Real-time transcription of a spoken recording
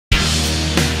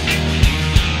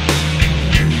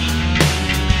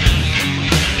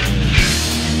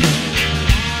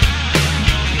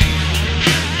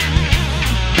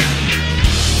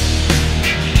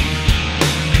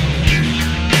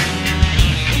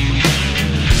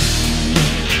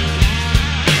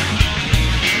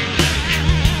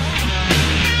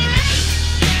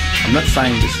I'm not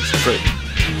saying this is true.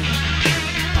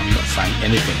 I'm not saying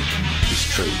anything is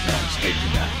true that I'm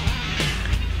speaking about.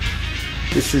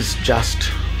 This is just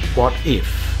what if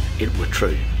it were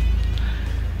true.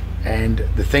 And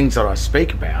the things that I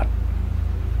speak about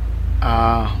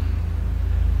are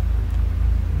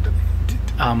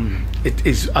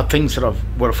things that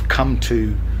I've come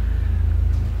to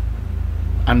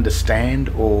understand,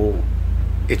 or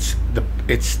it's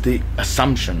the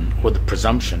assumption or the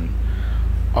presumption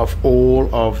of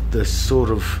all of the sort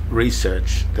of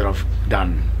research that I've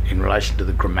done in relation to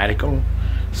the grammatical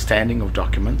standing of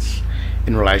documents,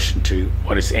 in relation to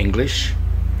what is English,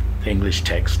 the English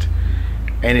text,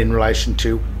 and in relation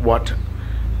to what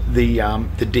the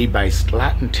debased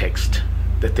Latin text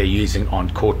that they're using on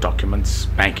court documents,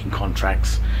 banking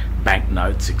contracts,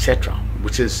 banknotes, etc.,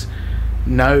 which is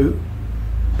no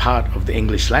part of the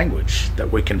English language that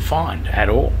we can find at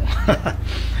all.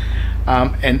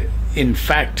 And in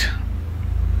fact,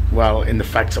 well, in the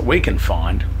facts that we can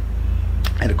find,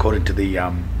 and according to the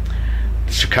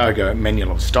Chicago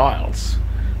Manual of Styles,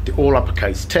 the all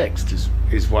uppercase text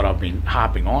is what I've been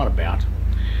harping on about.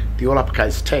 The all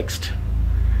uppercase text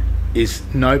is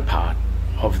no part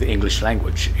of the English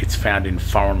language. It's found in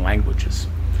foreign languages.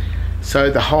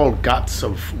 So the whole guts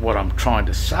of what I'm trying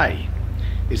to say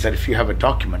is that if you have a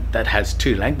document that has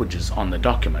two languages on the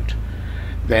document,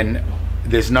 then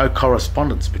there's no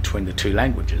correspondence between the two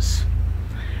languages.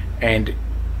 And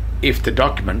if the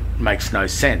document makes no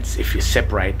sense, if you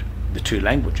separate the two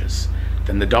languages,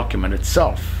 then the document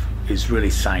itself is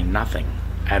really saying nothing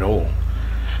at all.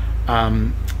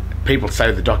 People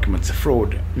say the document's a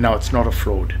fraud. No, it's not a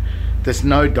fraud. There's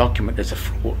no document as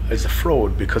a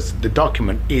fraud, because the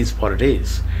document is what it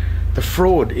is. The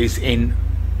fraud is in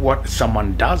what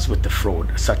someone does with the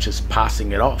fraud, such as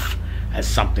passing it off as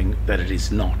something that it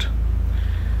is not.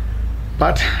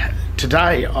 But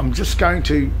today I'm just going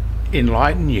to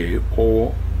enlighten you,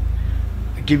 or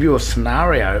give you a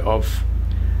scenario of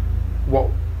what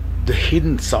the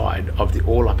hidden side of the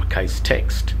all uppercase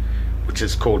text, which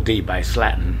is called debased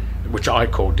Latin, which I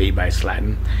call debased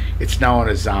Latin. It's known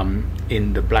as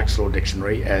in the Black's Law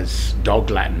Dictionary as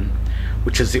dog Latin,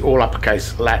 which is the all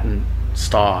uppercase Latin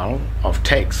style of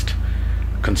text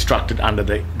constructed under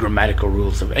the grammatical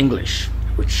rules of English,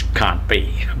 which can't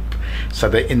be.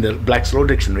 So in the Black's Law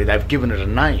Dictionary they've given it a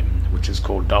name, which is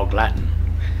called dog Latin.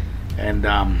 And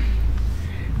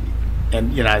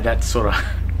you know, that sort of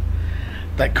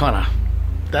that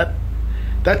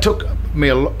took me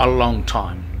a long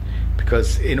time,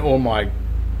 because in all my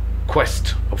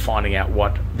quest of finding out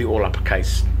what the all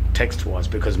uppercase text was,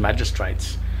 because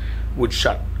magistrates would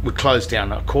close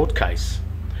down a court case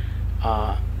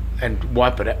and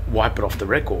wipe it off the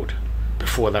record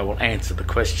before they will answer the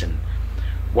question,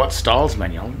 what styles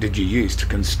manual did you use to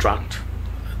construct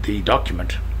the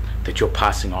document that you're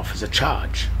passing off as a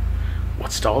charge?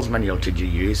 What styles manual did you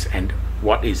use, and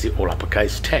what is the all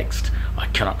uppercase text? I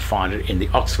cannot find it in the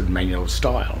Oxford Manual of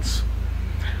Styles.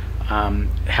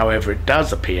 However, it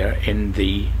does appear in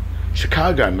the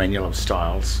Chicago Manual of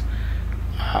Styles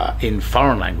in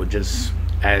foreign languages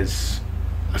as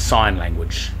a sign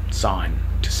language, to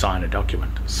sign a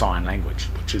document, sign language,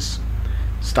 which is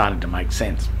starting to make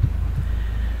sense.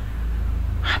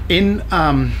 In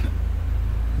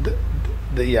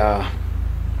the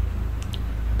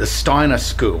Steiner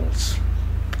schools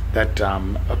that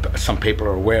some people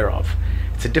are aware of,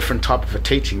 it's a different type of a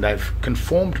teaching. They've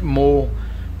conformed more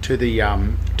to the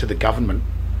government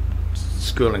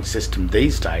schooling system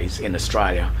these days in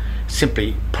Australia,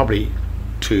 simply probably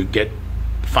to get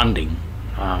funding,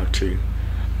 to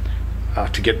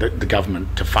get the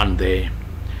government to fund their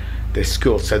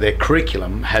schools. So their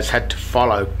curriculum has had to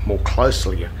follow more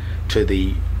closely to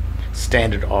the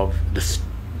standard of the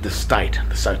state,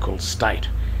 the so-called state,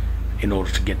 in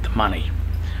order to get the money.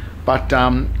 But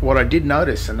what I did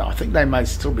notice, and I think they may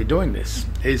still be doing this,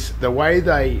 is the way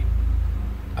they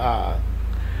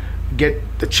get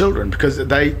the children, because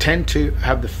they tend to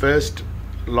have the first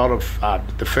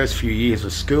few years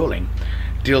of schooling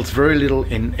deals very little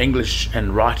in English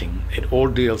and writing. It all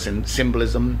deals in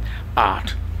symbolism,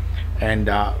 art, and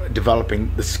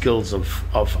developing the skills of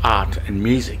art and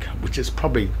music, which is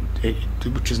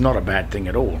not a bad thing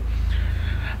at all.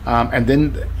 And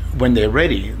then when they're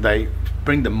ready, they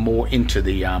bring them more into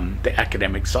the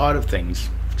academic side of things,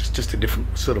 just a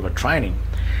different sort of a training.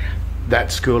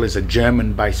 That school is a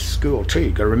German-based school too.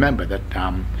 You've got to remember that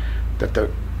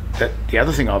the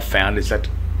other thing I've found is that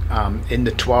in around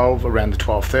the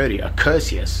 1230,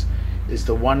 Accursius is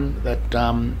the one that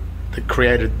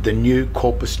created the new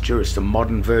corpus juris, the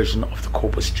modern version of the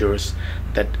corpus juris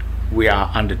that we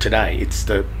are under today. It's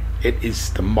the It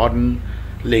is the modern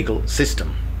legal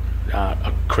system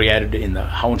created in the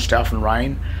Hohenstaufen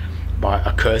reign by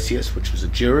Accursius, which was a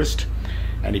jurist,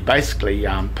 and he basically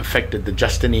perfected the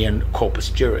Justinian corpus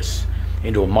juris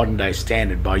into a modern day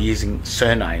standard by using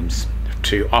surnames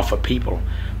to offer people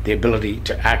the ability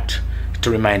to act, to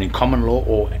remain in common law,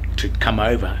 or to come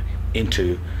over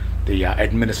into the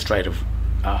administrative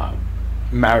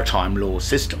maritime law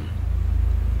system.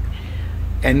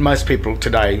 And most people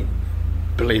today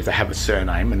believe they have a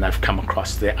surname, and they've come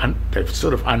across they've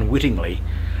sort of unwittingly,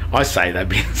 I say they've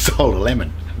been sold a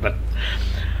lemon, but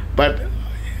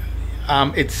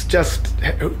it's just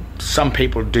some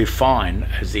people do fine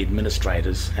as the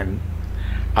administrators, and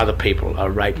other people are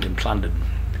raped and plundered.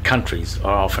 Countries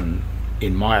are often,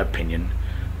 in my opinion,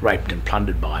 raped and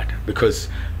plundered by it, because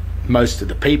most of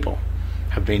the people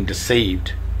have been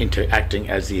deceived into acting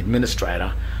as the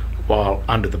administrator while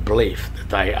under the belief that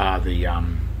they are the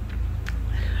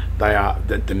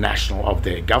national of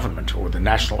their government, or the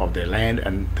national of their land,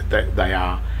 and that they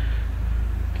are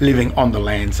living on the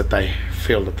lands that they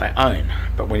feel that they own.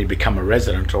 But when you become a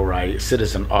resident or a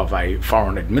citizen of a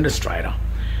foreign administrator,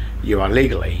 you are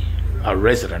legally a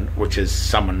resident, which is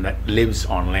someone that lives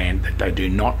on land that they do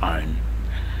not own,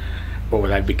 or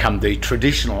they become the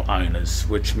traditional owners,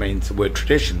 which means, the word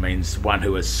tradition means one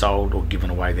who has sold or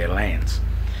given away their lands.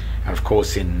 And of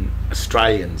course, in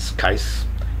Australians' case,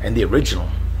 and the original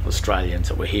Australians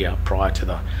that were here prior to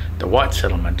the white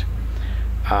settlement,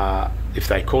 if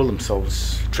they call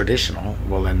themselves traditional,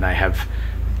 well, then they have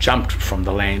jumped from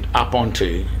the land up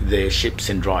onto their ships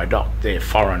in dry dock, their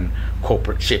foreign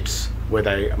corporate ships, where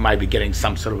they may be getting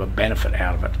some sort of a benefit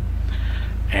out of it,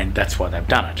 and that's why they've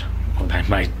done it. Or they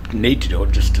may need to do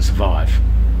it just to survive.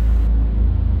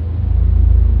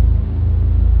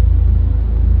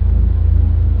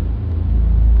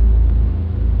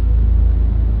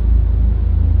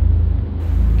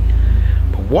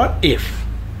 But what if,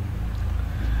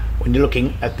 when you're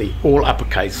looking at the all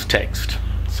uppercase text,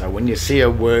 so when you see a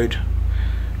word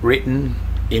written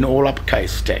in all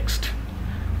uppercase text,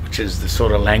 which is the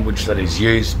sort of language that is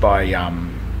used by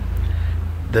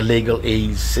the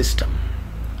legalese system,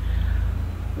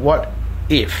 what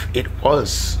if it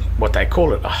was what they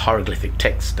call it, a hieroglyphic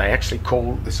text? They actually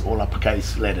call this all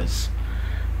uppercase letters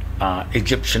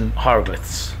Egyptian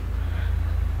hieroglyphs.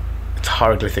 It's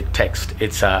hieroglyphic text.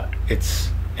 It's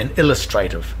an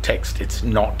illustrative text. It's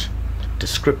not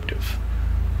descriptive.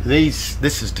 This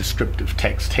is descriptive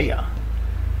text here,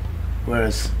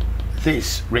 whereas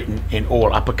this, written in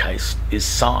all uppercase, is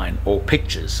sign or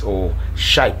pictures or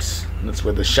shapes. And that's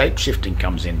where the shape shifting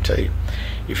comes in too.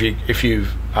 If you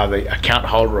are the account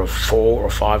holder of 4 or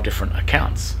 5 different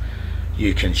accounts,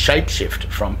 you can shape shift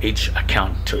from each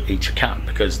account to each account,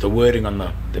 because the wording on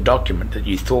the document that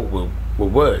you thought were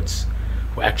words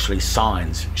were actually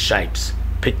signs, shapes,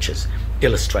 pictures,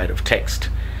 illustrative text.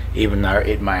 Even though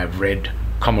it may have read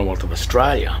Commonwealth of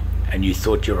Australia and you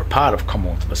thought you were a part of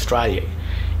Commonwealth of Australia,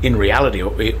 in reality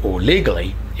or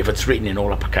legally, if it's written in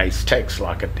all uppercase text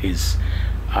like it is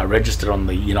registered on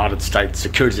the United States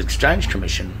Securities Exchange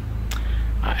Commission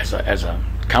as a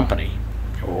company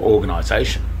or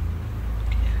organisation,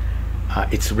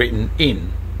 it's written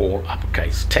in all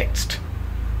uppercase text,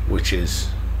 which is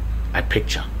a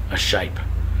picture, a shape,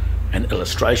 an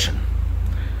illustration,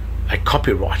 a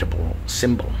copyrightable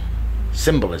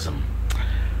symbolism,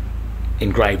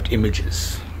 engraved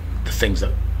images, the things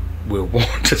that we'll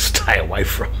want to stay away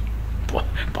from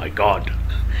by God.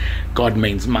 God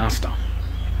means master.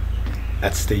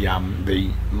 That's the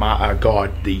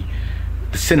God, the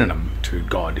synonym to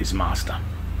God is master.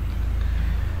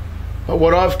 But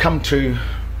what I've come to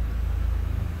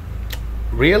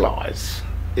realise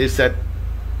is that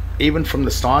even from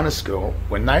the Steiner School,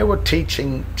 when they were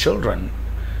teaching children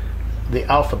the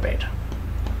alphabet,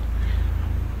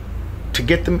 to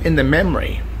get them in the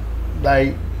memory,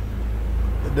 the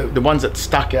ones that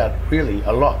stuck out really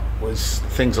a lot was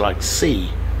things like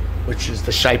C, which is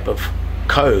the shape of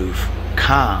cove,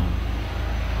 calm,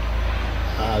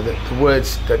 the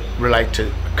words that relate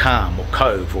to calm or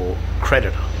cove or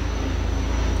creditor,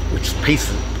 which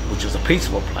is a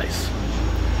peaceful place,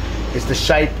 is the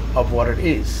shape of what it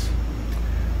is.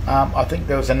 I think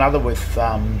there was another with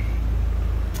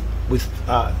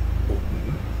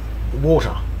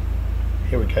water.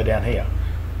 Here we go down here.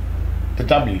 The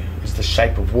W is the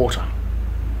shape of water.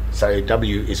 So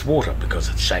W is water because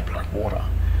it's shaped like water.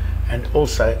 And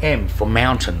also M for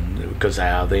mountain, because they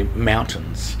are the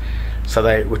mountains. So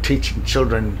they were teaching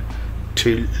children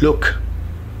to look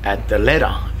at the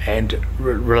letter and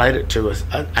relate it to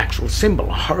an actual symbol,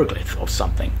 a hieroglyph of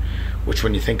something, which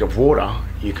when you think of water,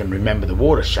 you can remember the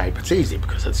water shape. It's easy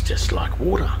because it's just like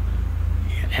water.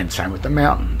 And same with the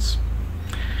mountains.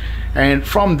 And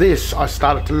from this, I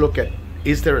started to look at,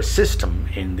 is there a system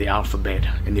in the alphabet,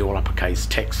 in the all uppercase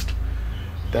text,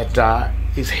 that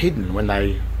is hidden when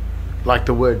they, like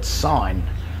the word sign,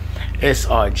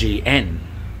 S-I-G-N,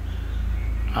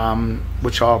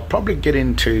 which I'll probably get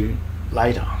into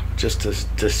later, just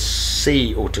to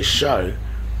see or to show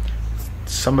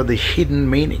some of the hidden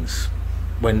meanings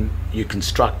when you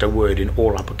construct a word in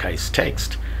all uppercase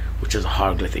text, which is a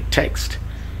hieroglyphic text.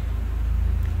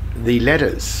 The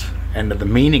letters and the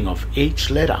meaning of each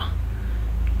letter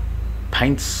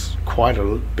paints quite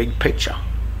a big picture,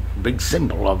 big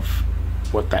symbol of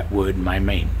what that word may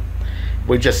mean.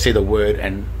 We just see the word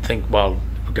and think, well,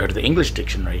 we'll go to the English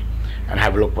dictionary and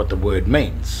have a look what the word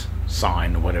means,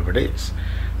 sign or whatever it is.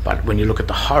 But when you look at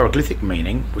the hieroglyphic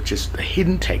meaning, which is the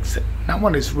hidden text that no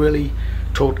one has really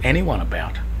taught anyone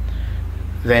about,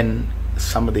 then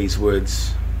some of these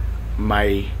words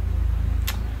may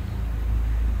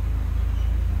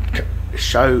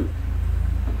show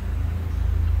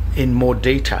in more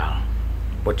detail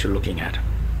what you're looking at.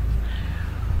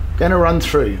 I'm going to run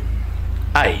through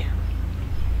A.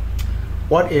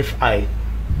 What if A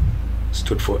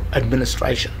stood for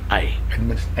administration? A.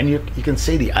 And you can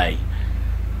see the A.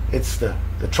 It's the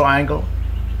triangle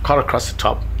cut across the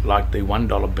top like the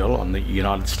 $1 bill on the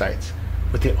United States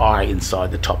with the I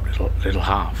inside the top little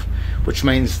half, which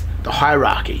means the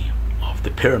hierarchy of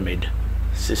the pyramid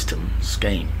system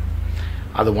scheme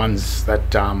are the ones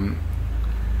that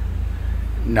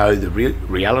know the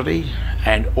reality,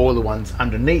 and all the ones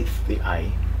underneath the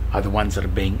A are the ones that are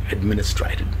being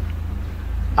administrated.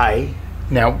 A.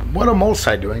 Now, what I'm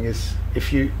also doing is,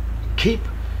 if you keep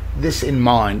this in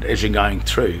mind as you're going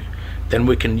through, then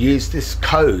we can use this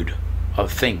code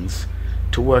of things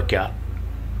to work out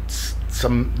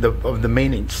some of the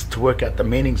meanings, to work out the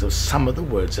meanings of some of the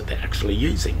words that they're actually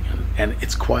using, and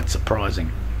it's quite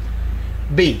surprising.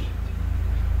 B.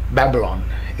 Babylon.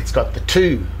 It's got the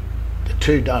two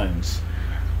domes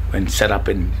when set up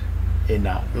in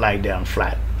laid down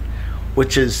flat,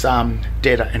 which is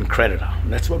debtor and creditor.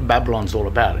 And that's what Babylon's all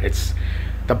about. It's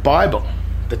the Bible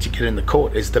that you get in the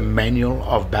court is the manual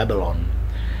of Babylon.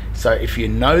 So if you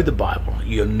know the Bible,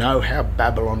 you'll know how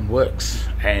Babylon works,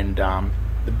 and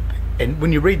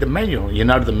when you read the manual, you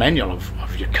know the manual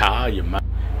of your car, your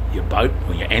boat,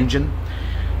 or your engine.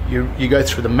 You go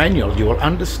through the manual, you will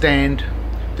understand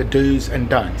the do's and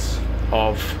don'ts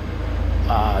of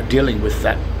dealing with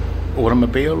that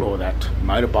automobile or that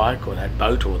motorbike or that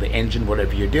boat or the engine,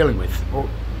 whatever you're dealing with, or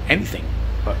anything,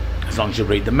 but as long as you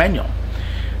read the manual.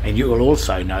 And you will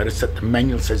also notice that the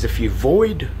manual says if you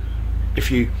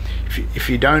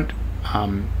don't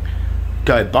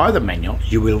go by the manual,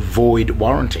 you will void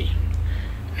warranty.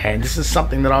 And this is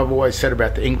something that I've always said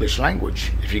about the English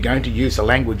language. If you're going to use a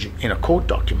language in a court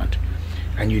document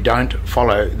and you don't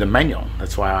follow the manual,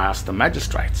 that's why I asked the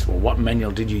magistrates, well, what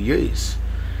manual did you use?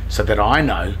 So that I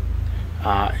know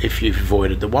if you've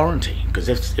voided the warranty. Because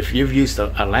if you've used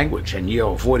a language and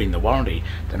you're avoiding the warranty,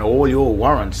 then all your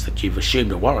warrants that you've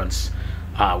assumed are warrants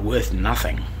are worth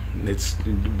nothing. It's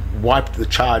wiped the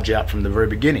charge out from the very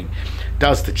beginning.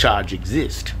 Does the charge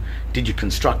exist? Did you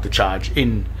construct the charge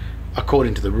in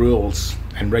according to the rules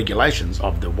and regulations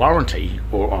of the warranty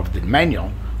or of the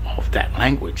manual of that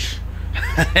language?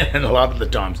 And a lot of the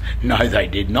times, no, they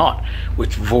did not,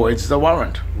 which voids the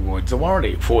warrant, voids the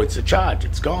warranty, voids the charge.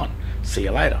 It's gone. See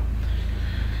you later.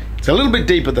 It's a little bit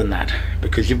deeper than that,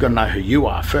 because you've got to know who you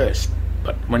are first.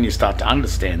 But when you start to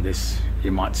understand this,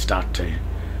 you might start to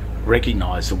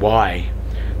recognize why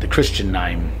the Christian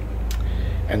name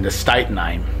and the state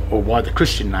name, or why the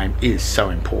Christian name is so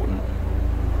important.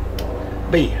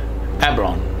 B.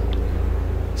 Babylon.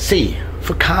 C.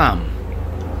 For calm.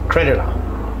 Creditor.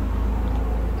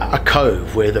 A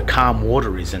cove where the calm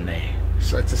water is in there.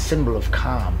 So it's a symbol of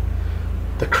calm.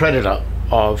 The creditor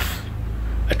of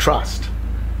a trust.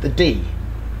 The D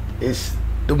is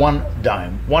the one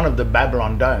dome, one of the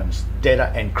Babylon domes,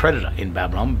 debtor and creditor in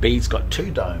Babylon. B's got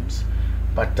two domes,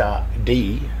 but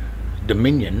D,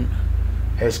 dominion,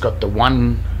 has got the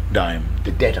one dome,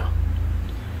 the debtor.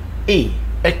 E,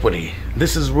 equity.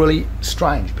 This is really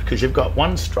strange because you've got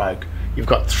one stroke, you've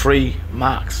got three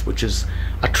marks, which is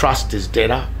a trust is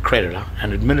debtor, creditor,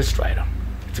 and administrator.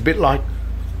 It's a bit like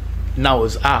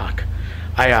Noah's Ark,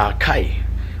 ARK,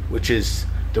 which is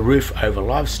the roof over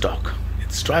livestock.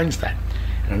 It's strange that.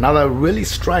 And another really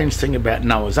strange thing about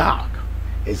Noah's Ark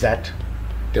is that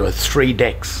there were three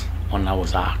decks on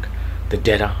Noah's Ark: the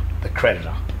debtor, the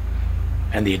creditor,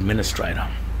 and the administrator.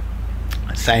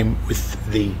 Same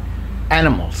with the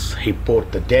animals. He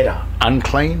bought the debtor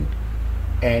unclean,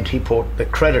 and he bought the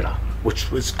creditor,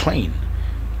 which was clean.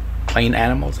 Clean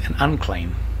animals and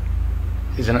unclean.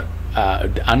 Isn't it?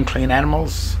 Unclean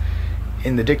animals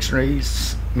in the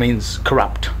dictionaries means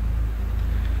corrupt.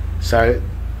 So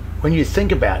when you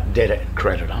think about debtor and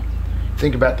creditor,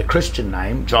 think about the Christian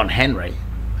name, John Henry,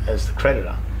 as the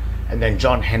creditor, and then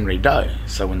John Henry Doe.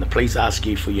 So when the police ask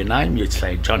you for your name, you'd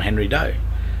say John Henry Doe.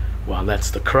 Well,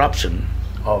 that's the corruption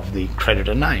of the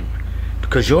creditor name,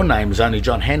 because your name is only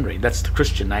John Henry. That's the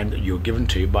Christian name that you were given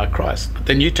to you by Christ. But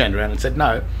then you turned around and said,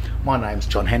 no, my name's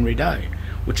John Henry Doe,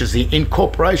 which is the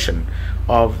incorporation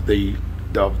of the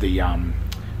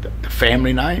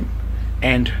family name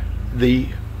and the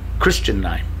Christian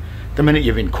name. The minute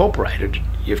you've incorporated,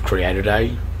 you've created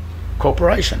a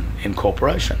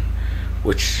incorporation,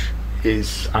 which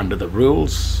is under the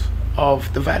rules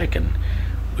of the Vatican,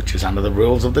 which is under the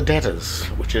rules of the debtors,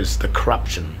 which is the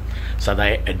corruption. So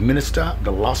they administer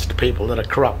the lost people that are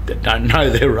corrupt, that don't know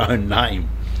their own name.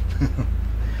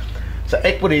 So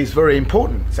equity is very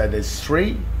important. So there's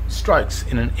 3 strokes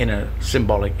in a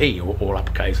symbolic E, or all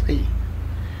uppercase E.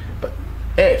 But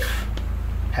F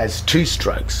has 2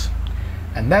 strokes,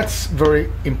 and that's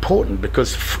very important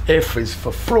because F is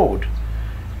for fraud.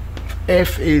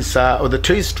 F is, or the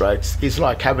 2 strokes, is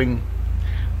like having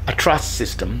a trust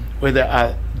system where there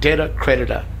are debtor,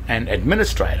 creditor and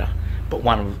administrator, but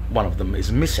one of them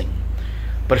is missing.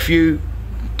 But if you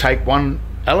take one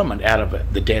element out of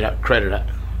it, the debtor, creditor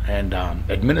and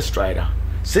administrator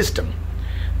system,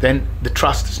 then the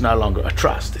trust is no longer a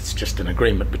trust. It's just an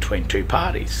agreement between 2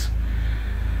 parties.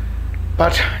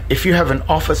 But if you have an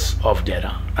office of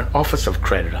debtor, an office of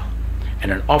creditor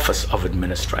and an office of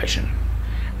administration,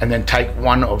 and then take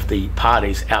one of the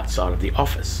parties outside of the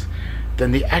office,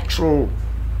 then the actual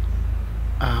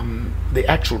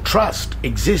trust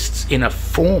exists in a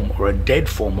form, or a dead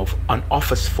form, of an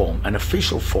office form, an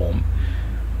official form,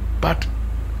 but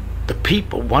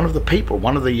one of the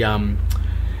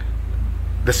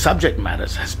subject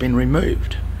matters has been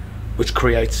removed, which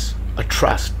creates a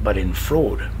trust, but in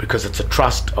fraud, because it's a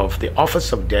trust of the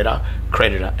office of debtor,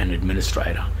 creditor and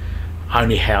administrator,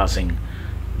 only housing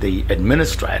the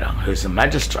administrator, who's the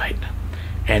magistrate,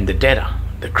 and the debtor.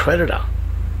 The creditor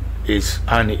is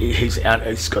only, he's got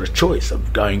a choice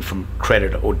of going from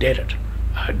creditor or debtor,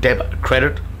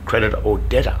 creditor or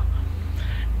debtor.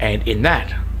 And in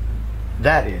that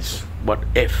is what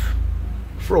F,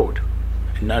 fraud.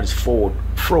 And notice fraud,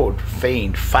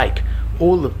 fiend, fake,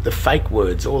 all the fake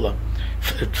words, all the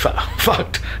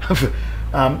fucked,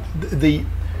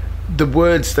 the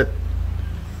words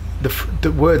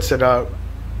that are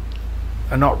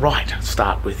not right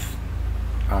start with,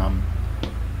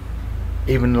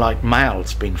 even like mail,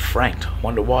 it's been franked. I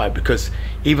wonder why, because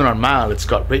even on mail it's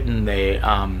got written there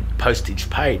postage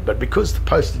paid, but because the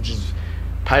postage is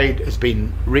paid has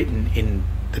been written in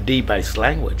the D-based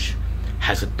language,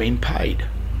 has it been paid?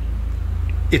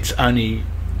 It's only,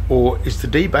 or is the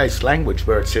D-based language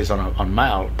where it says on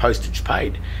mail postage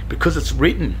paid, because it's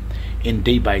written in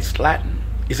D-based Latin,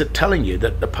 is it telling you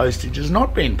that the postage has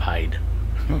not been paid?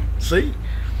 See,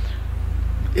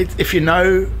 if you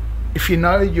know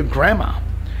your grammar,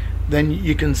 then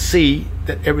you can see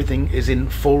that everything is in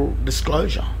full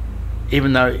disclosure.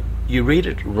 Even though you read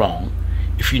it wrong,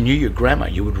 if you knew your grammar,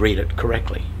 you would read it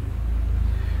correctly.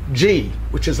 G,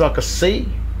 which is like a C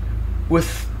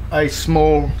with a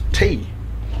small t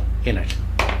in it,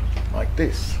 like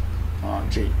this.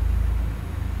 G,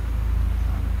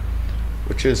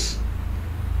 which is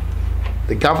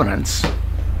the governance,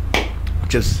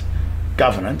 which is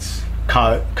governance,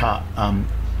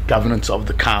 governance of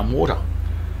the calm water.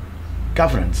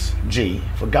 Governance, G,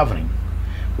 for governing,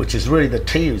 which is really, the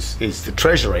T is the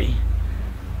treasury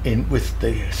with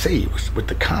the C, with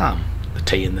the calm, the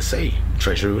T and the C,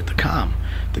 treasury with the calm,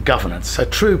 the governance. So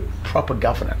true proper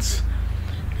governance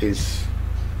is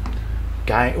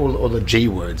all the G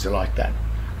words are like that.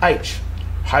 H,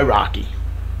 hierarchy.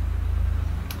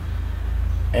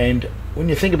 And when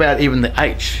you think about even the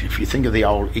H, if you think of the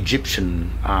old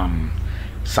Egyptian,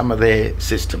 some of their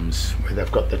systems where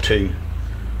they've got the two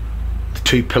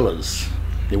pillars,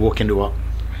 you walk into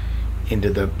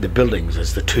the buildings,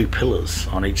 there's the 2 pillars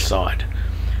on each side,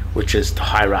 which is the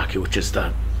hierarchy, which is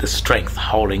the strength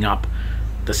holding up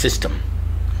the system,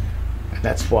 and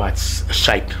that's why it's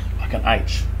shaped like an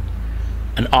H.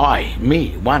 An I,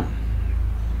 me, one,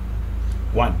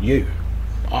 you,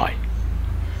 I.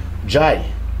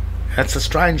 J, that's a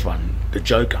strange one, the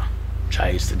joker.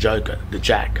 J is the joker, the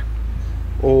jack,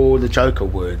 all the joker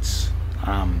words.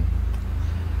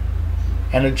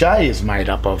 And a J is made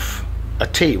up of a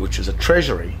T, which is a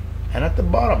treasury, and at the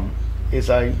bottom is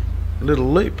a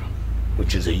little loop,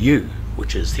 which is a U,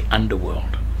 which is the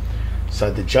underworld.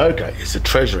 So the Joker is the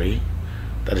treasury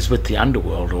that is with the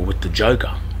underworld, or with the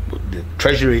Joker. The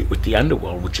treasury with the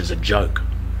underworld, which is a joke.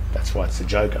 That's why it's the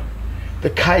Joker. The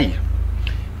K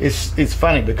is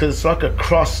funny because it's like a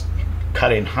cross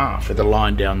cut in half with a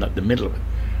line down the middle of it.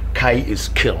 K is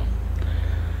kill.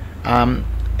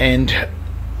 And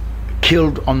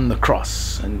killed on the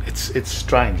cross, and it's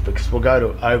strange because we'll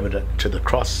go over to the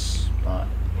cross.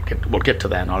 We'll get to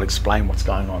that, and I'll explain what's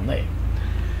going on there.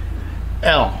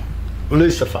 L,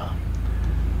 Lucifer,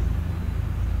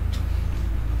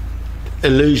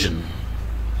 illusion.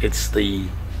 It's the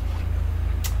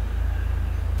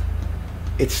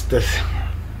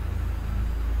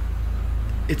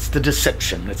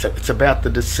deception. It's about the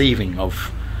deceiving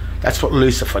of. That's what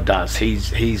Lucifer does.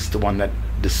 He's the one that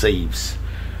deceives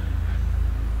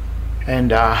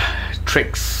and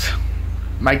tricks,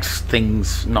 makes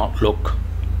things not look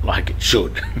like it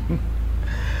should.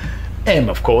 M,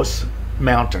 of course,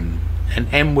 mountain,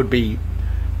 and M would be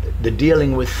the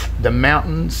dealing with the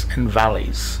mountains and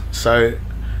valleys. So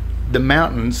the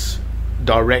mountains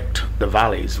direct the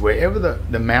valleys. Wherever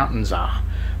the mountains are,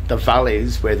 the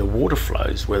valleys where the water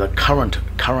flows, where the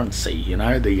currency, you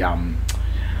know,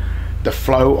 the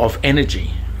flow of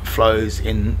energy flows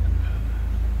in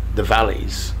the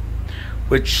valleys,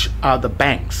 which are the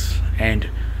banks, and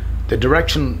the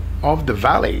direction of the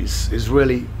valleys is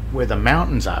really where the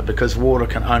mountains are, because water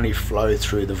can only flow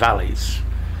through the valleys.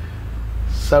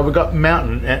 So we've got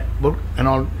mountain, and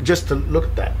I'll just to look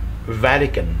at that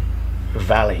Vatican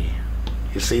Valley.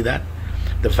 You see that?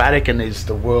 The Vatican is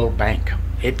the World Bank.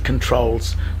 It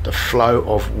controls the flow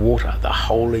of water, the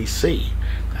Holy See.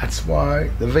 That's why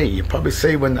the V. You probably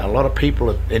see when a lot of people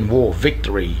are in war,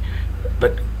 victory,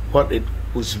 but what it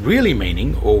was really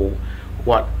meaning, or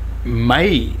what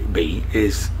may be,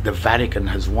 is the Vatican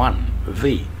has won.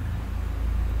 V.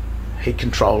 He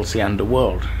controls the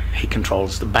underworld. He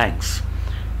controls the banks,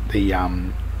 the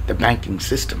banking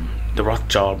system, the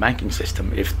Rothschild banking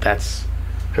system, if that's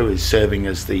who is serving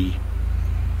as the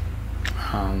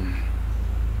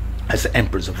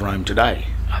emperors of Rome today.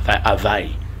 Are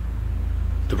they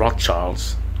the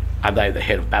Rothschilds? Are they the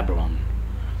head of Babylon?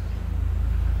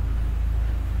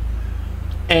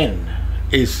 N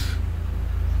is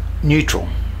neutral,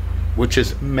 which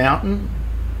is mountain,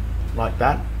 like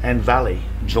that, and valley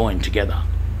joined together.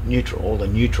 Neutral, all the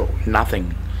neutral,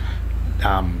 nothing,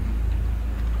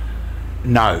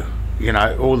 no, you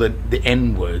know, all the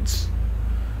N words.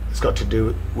 It's got to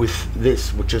do with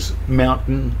this, which is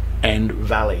mountain and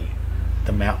valley,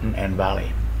 the mountain and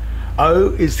valley. O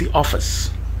is the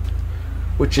office,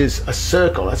 which is a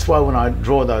circle. That's why when I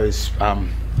draw those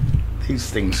these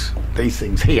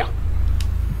things here,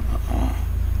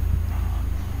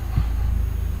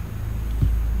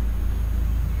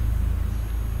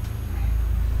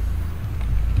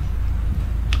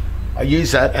 I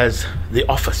use that as the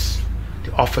office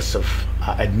of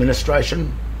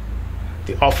administration,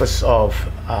 the office of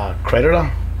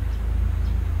creditor,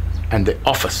 and the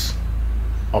office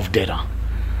of debtor.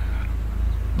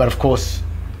 But of course,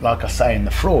 like I say in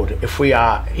the fraud, if we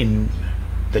are in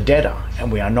the debtor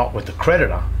and we are not with the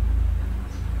creditor,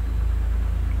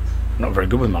 not very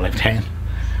good with my left hand,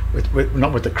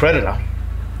 not with the creditor,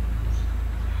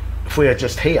 if we are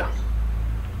just here,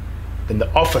 then the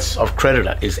office of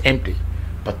creditor is empty.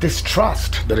 But this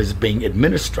trust that is being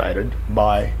administered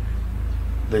by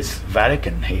this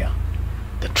Vatican here,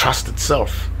 the trust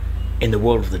itself in the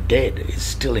world of the dead is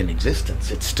still in existence.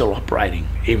 It's still operating,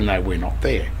 even though we're not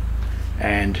there.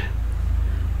 And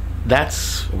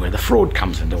that's where the fraud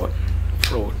comes into it.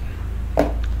 Fraud.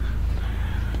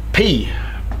 P,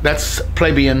 that's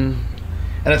plebeian,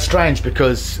 and it's strange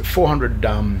because 400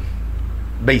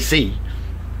 BC,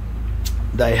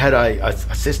 they had a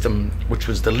system which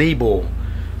was the Libor,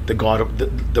 the god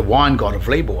of the wine god of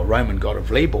Libor, a Roman god of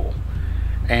Libor,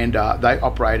 and they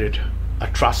operated a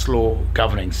trust law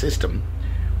governing system,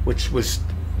 which was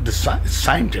the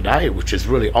same today, which is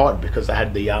really odd because they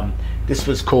had this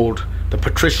was called the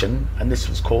patrician and this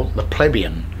was called the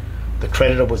plebeian. The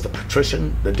creditor was the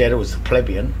patrician, the debtor was the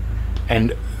plebeian,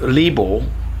 and Libor,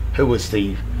 who was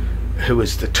the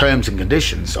terms and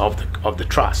conditions of the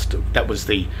trust. That was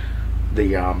the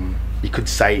you could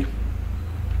say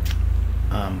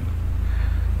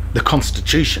the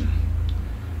constitution.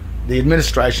 The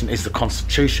administration is the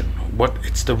constitution.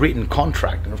 It's the written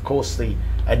contract, and of course the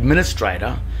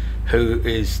administrator, who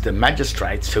is the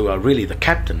magistrates, who are really the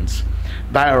captains,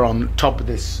 they are on top of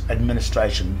this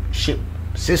administration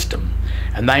system,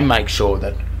 and they make sure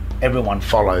that everyone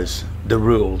follows the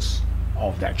rules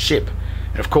of that ship.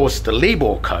 And of course the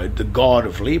Libor Code, the god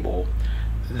of Libor,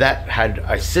 that had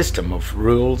a system of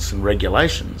rules and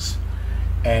regulations,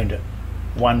 and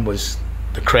one was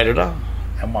the creditor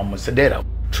and one was the debtor,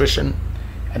 patrician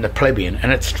and the plebeian.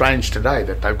 And it's strange today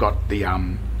that they've got the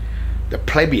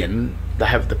plebeian, they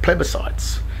have the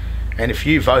plebiscites, and if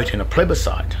you vote in a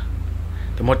plebiscite,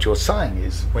 then what you're saying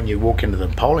is, when you walk into the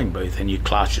polling booth and you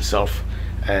class yourself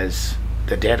as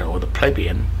the debtor or the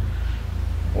plebeian,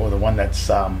 or the one that's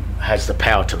has the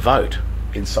power to vote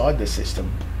inside the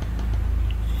system,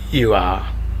 you are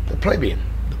the plebeian,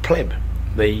 the pleb,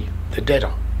 the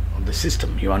debtor of the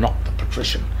system. You are not the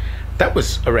patrician. That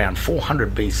was around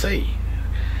 400 BC,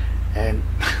 and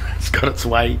it's got its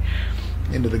way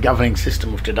into the governing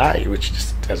system of today, which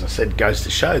just, as I said, goes to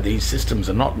show these systems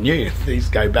are not new. These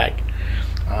go back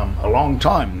a long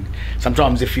time.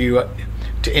 Sometimes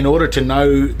in order to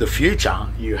know the future,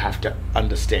 you have to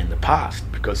understand the past,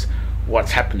 because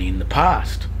what's happening in the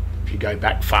past, if you go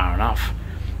back far enough,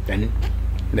 then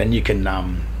you can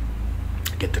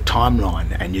get the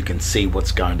timeline and you can see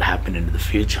what's going to happen into the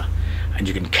future, and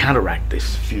you can counteract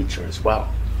this future as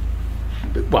well.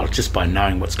 Well, just by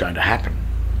knowing what's going to happen.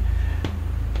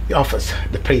 The office,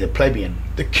 the plebeian.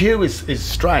 The Q is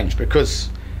strange, because,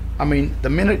 I mean, the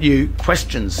minute you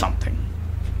question something,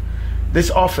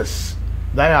 this office,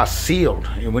 they are sealed.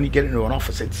 And when you get into an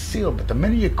office, it's sealed, but the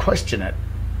minute you question it,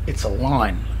 it's a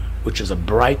line, which is a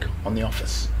break on the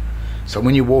office. So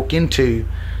when you walk into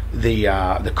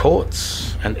the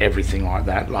courts and everything like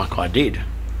that, like I did,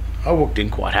 I walked in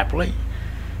quite happily,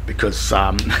 because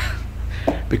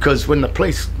because when the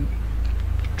police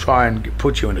try and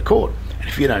put you into court, and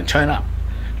if you don't turn up,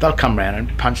 they'll come around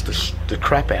and punch the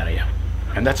crap out of you.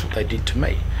 And that's what they did to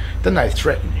me. Then they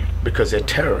threaten you because they're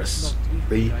terrorists.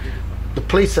 The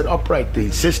police that operate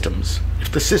these systems,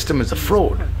 if the system is a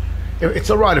fraud, it's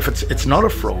all right. If it's not a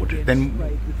fraud,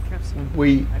 then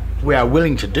we are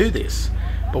willing to do this.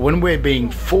 But when we're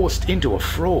being forced into a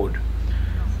fraud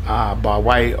by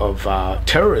way of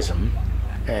terrorism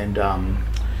and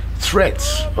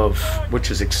threats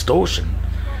which is extortion,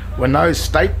 when those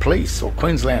state police or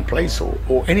Queensland police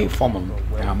or any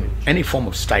form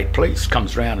of state police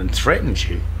comes around and threatens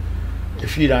you,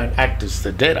 if you don't act as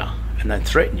the debtor and they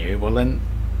threaten you, well then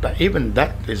even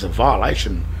that is a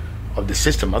violation of the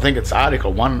system. I think it's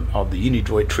Article 1 of the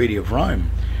Unidroit Treaty of Rome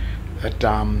that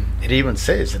it even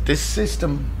says that this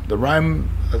system, the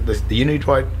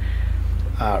Unidroit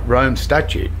Rome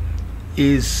statute,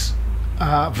 is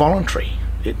voluntary.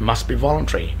 It must be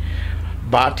voluntary.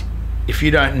 But if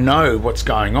you don't know what's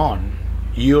going on,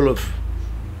 you'll have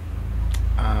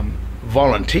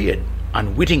volunteered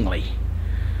unwittingly,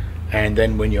 and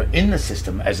then when you're in the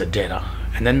system as a debtor,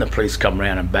 and then the police come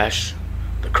around and bash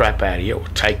the crap out of you, or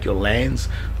take your lands,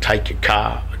 take your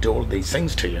car, do all of these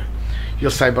things to you, you'll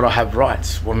say, but I have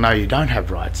rights. Well, no, you don't have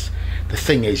rights. The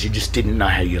thing is, you just didn't know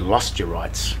how you lost your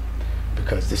rights,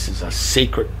 because this is a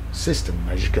secret system,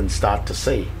 as you can start to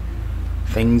see.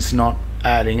 Things not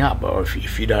adding up, or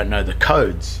if you don't know the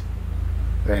codes,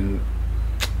 then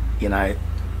you know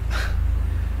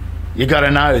you got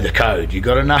to know the code. You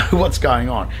got to know what's going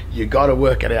on. You got to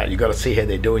work it out. You got to see how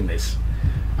they're doing this.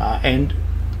 And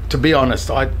to be honest,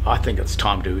 I think it's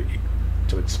time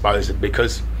to expose it,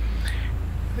 because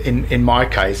in my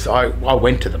case, I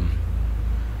went to them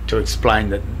to explain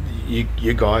that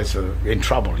you guys are in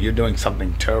trouble. You're doing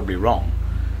something terribly wrong.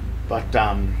 But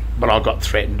I got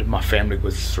threatened. My family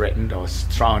was threatened. I was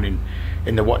thrown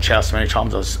in the watch house many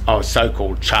times. I was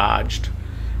so-called charged,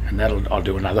 and I'll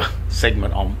do another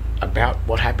segment on about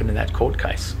what happened in that court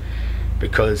case,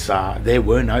 because there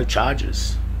were no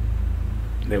charges.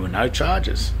 There were no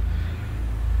charges,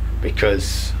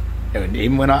 because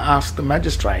even when I asked the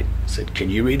magistrate, I said,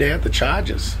 "Can you read out the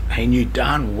charges?" He knew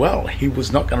darn well he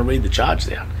was not going to read the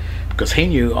charges out, because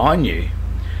I knew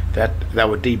that they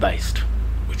were debased,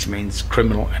 which means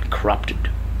criminal and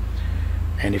corrupted.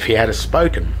 And if he had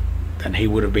spoken, then he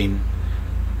would have been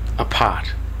a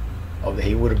part of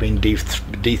he would have been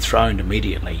dethroned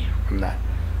immediately from that.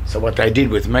 So what they did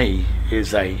with me is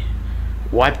they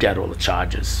wiped out all the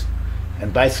charges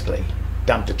and basically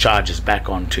dumped the charges back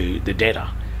onto the debtor.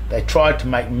 They tried to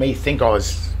make me think they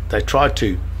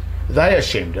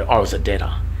assumed that I was a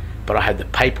debtor, but I had the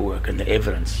paperwork and the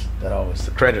evidence that I was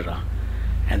the creditor,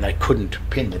 and they couldn't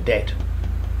pin the debt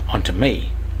onto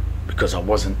me because I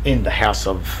wasn't in the house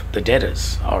of the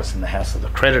debtors. I was in the house of the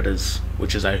creditors,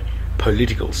 which is a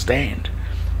political stand,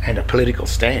 and a political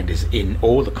stand is in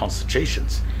all the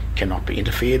constitutions, cannot be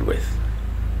interfered with.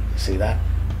 You see that?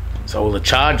 So all the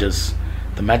charges,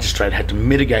 the magistrate had to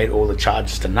mitigate all the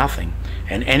charges to nothing,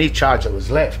 and any charge that was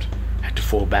left to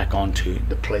fall back onto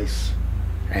the police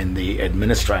and the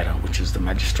administrator, which is the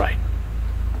magistrate.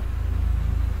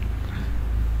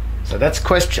 So that's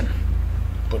question.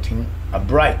 Putting a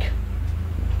break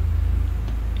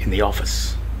in the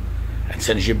office. And as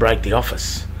soon as you break the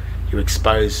office, you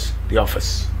expose the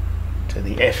office to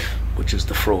the F, which is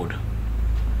the fraud.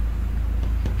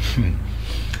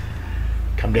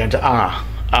 Come down to R.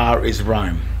 R is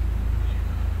Rome.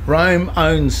 Rome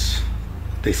owns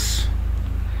this.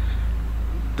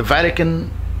 The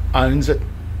Vatican owns it.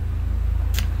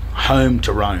 Home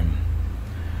to Rome.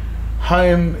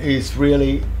 Home is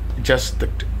really just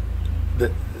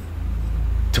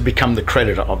to become the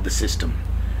creditor of the system.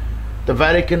 The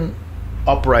Vatican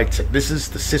operates it. This is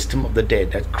the system of the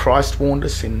dead that Christ warned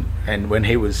us in, and when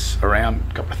he was around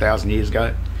a couple of thousand years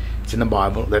ago, it's in the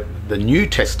Bible, that the New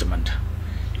Testament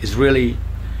is really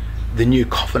the new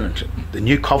covenant, the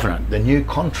new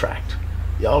contract.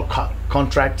 The old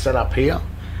contract set up here.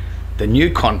 The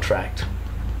new contract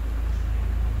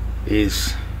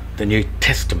is the New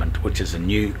Testament, which is a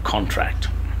new contract.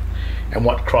 And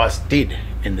what Christ did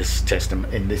in this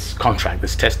testament, in this contract,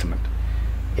 this testament,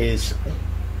 is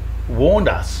warned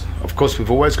us. Of course,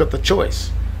 we've always got the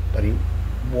choice, but he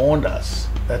warned us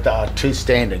that there are two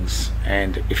standings,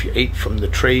 and if you eat from the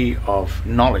tree of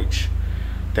knowledge,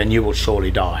 then you will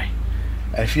surely die.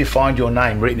 And if you find your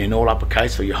name written in all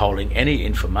uppercase, or you're holding any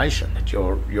information that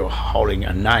you're holding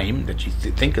a name that you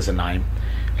think is a name,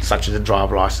 such as a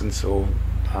driver license or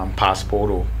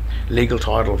passport or legal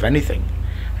title of anything,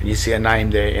 and you see a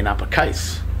name there in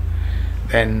uppercase,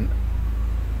 then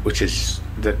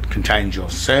that contains your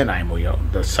surname or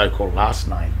the so-called last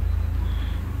name,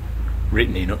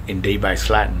 written in debased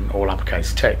Latin, all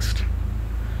uppercase text,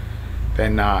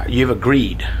 then you've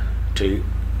agreed to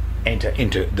enter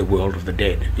into the world of the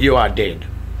dead. You are dead.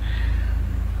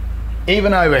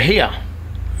 Even over here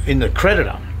in the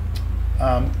creditor,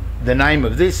 the name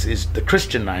of this is the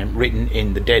Christian name written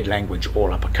in the dead language,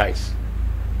 all uppercase.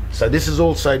 So this is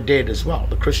also dead as well.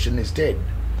 The Christian is dead.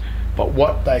 But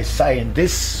what they say in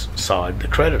this side, the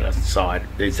creditor side,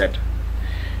 is that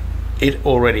it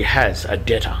already has a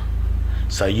debtor.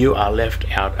 So you are left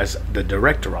out as the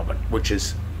director of it, which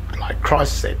is, like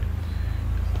Christ said,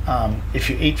 if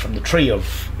you eat from the tree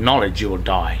of knowledge, you will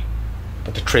die.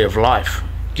 But the tree of life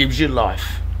gives you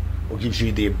life, or gives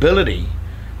you the ability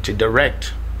to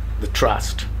direct the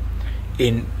trust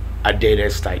in a dead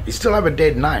estate. You still have a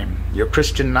dead name. Your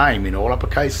Christian name in all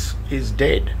uppercase is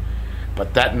dead.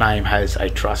 But that name has a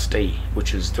trustee,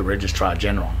 which is the Registrar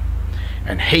General.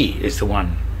 And he is the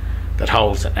one that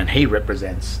holds it, and he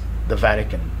represents the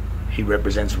Vatican. He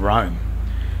represents Rome.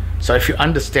 So if you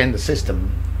understand the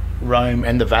system, Rome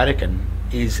and the Vatican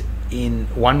is in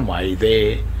one way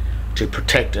there to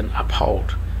protect and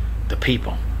uphold the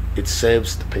people. It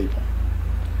serves the people.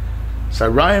 So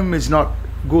Rome is not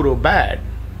good or bad.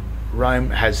 Rome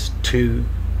has two.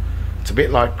 It's a bit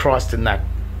like Christ in that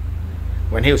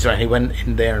when he was around, he went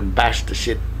in there and bashed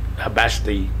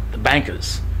the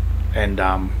bankers, and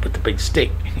with the big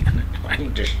stick,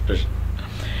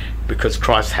 because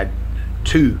Christ had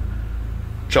two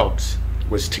jobs,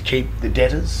 was to keep the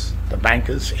debtors, the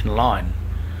bankers, in line,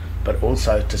 but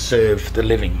also to serve the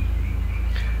living.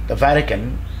 The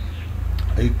Vatican,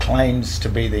 who claims to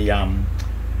be the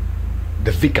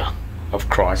vicar of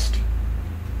Christ,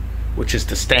 which is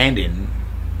the stand-in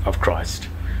of Christ,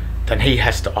 then he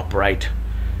has to operate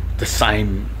the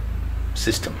same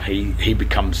system. He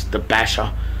becomes the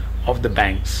basher of the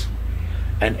banks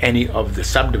and any of the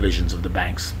subdivisions of the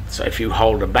banks. So if you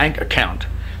hold a bank account,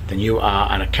 then you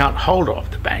are an account holder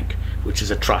of the bank, which is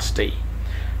a trustee.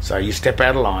 So you step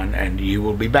out of line and you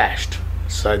will be bashed.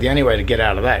 So the only way to get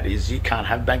out of that is you can't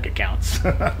have bank accounts.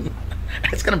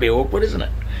 It's going to be awkward, isn't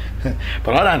it?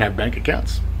 But I don't have bank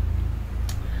accounts.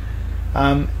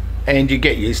 And you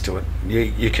get used to it.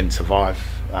 You can survive.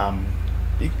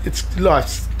 It's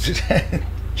life.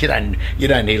 You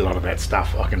don't need a lot of that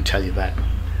stuff, I can tell you that.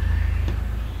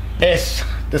 S,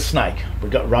 the snake.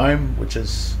 We've got Rome, which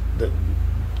is the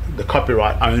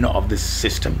copyright owner of this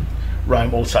system.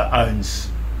 Rome also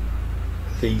owns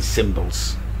these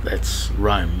symbols. That's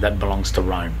Rome. That belongs to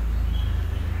Rome.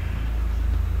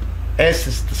 S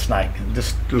is the snake. It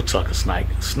just looks like a snake.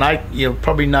 Snake, you'll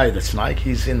probably know the snake.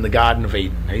 He's in the Garden of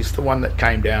Eden. He's the one that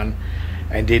came down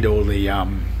and did all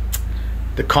the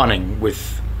conning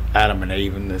with Adam and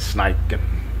Eve and the snake,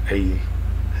 and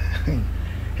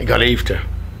he got Eve to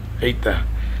eat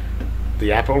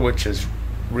the apple, which is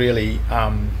really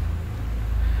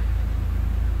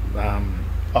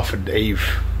offered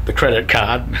Eve the credit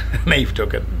card, and Eve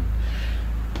took it,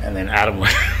 and then Adam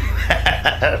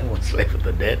was left with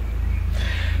the debt.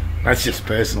 That's just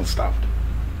personal stuff.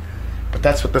 But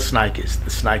that's what the snake is, the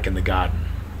snake in the garden.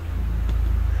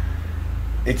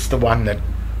 It's the one that,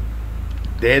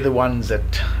 they're the ones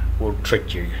that will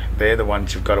trick you. They're the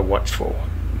ones you've got to watch for.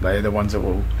 They're the ones that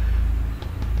will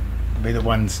be the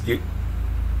ones you...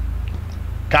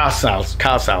 Car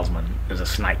salesman is a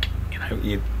snake. You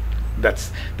know,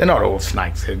 they're not all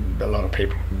snakes. A lot of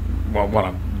people want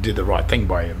to do the right thing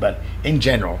by you, but in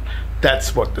general,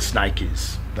 that's what the snake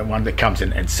is. The one that comes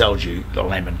in and sells you the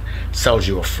lemon, sells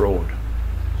you a fraud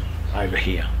over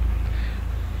here.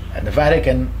 And the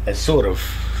Vatican has sort of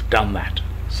done that,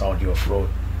 sold you a fraud.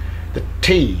 The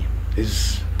T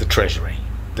is the treasury,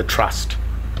 the trust,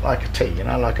 like a T, you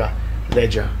know, like a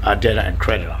ledger, a debtor and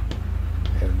creditor.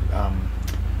 And,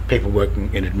 people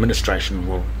working in administration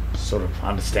will sort of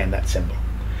understand that symbol.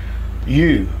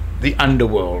 U, the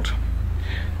underworld,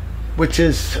 which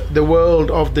is the world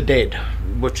of the dead,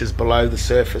 which is below the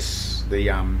surface, the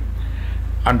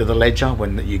under the ledger.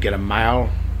 When you get a mail,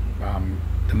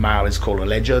 the mail is called a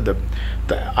ledger. The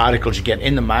articles you get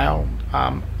in the mail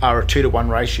are a 2-to-1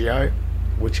 ratio,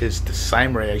 which is the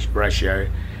same ratio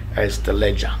as the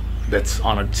ledger that's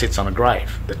sits on a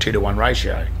grave, the 2-to-1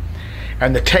 ratio.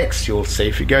 And the text you'll see,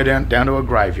 if you go down to a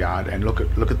graveyard and look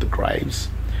at the graves,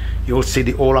 you'll see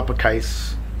the all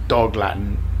uppercase dog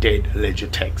Latin dead ledger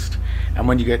text. And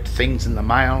when you get things in the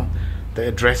mail, the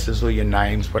addresses or your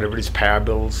names, whatever it is, power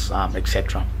bills,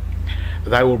 etc.,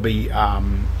 they will be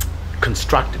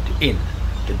constructed in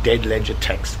the dead ledger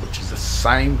text, which is the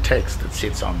same text that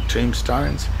sits on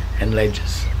tombstones and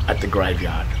ledgers at the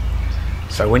graveyard.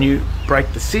 So when you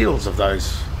break the seals of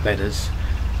those letters,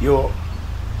 you're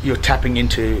tapping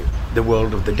into the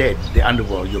world of the dead, the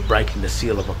underworld. You're breaking the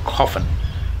seal of a coffin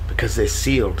because they're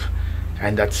sealed,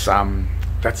 and that's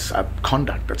a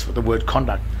conduct. That's what the word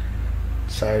conduct.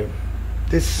 So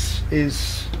this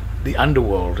is the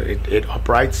underworld. It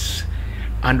operates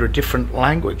under a different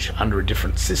language, under a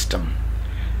different system,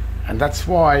 and that's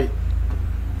why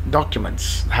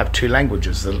documents have 2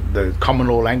 languages: the common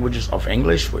law languages of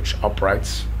English, which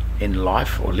operates in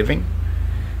life or living.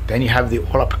 Then you have the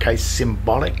all uppercase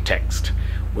symbolic text,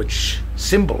 which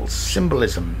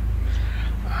symbolism.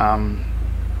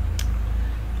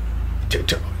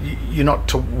 You're not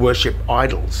to worship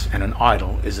idols, and an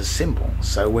idol is a symbol.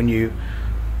 So when you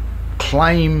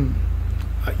claim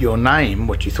your name,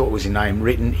 what you thought was your name,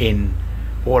 written in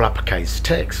all uppercase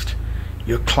text,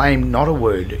 you claim not a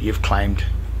word, you've claimed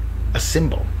a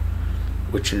symbol,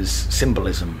 which is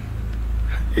symbolism.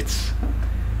 It's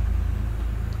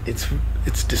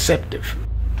deceptive.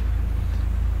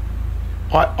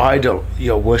 Idol,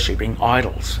 you're worshipping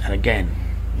idols, and again,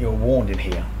 you're warned in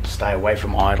here, stay away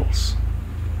from idols.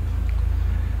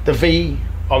 The V,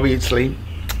 obviously,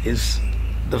 is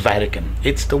the Vatican.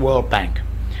 It's the World Bank.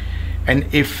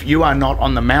 And if you are not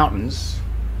on the mountains,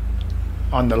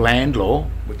 on the land law,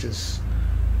 which is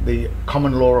the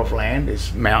common law of land,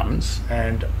 is mountains,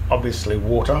 and obviously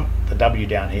water, the W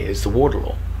down here is the water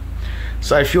law.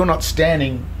 So if you're not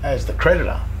standing as the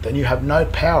creditor, then you have no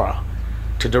power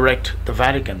to direct the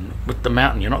Vatican with the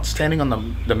mountain. You're not standing on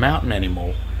the mountain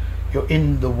anymore. You're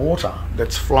in the water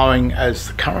that's flowing as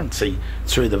the currency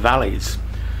through the valleys.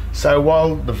 So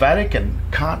while the Vatican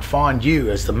can't find you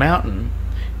as the mountain,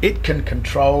 it can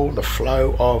control the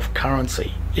flow of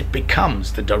currency. It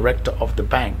becomes the director of the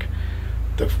bank,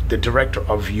 the director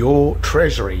of your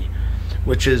treasury,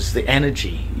 which is the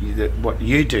energy, what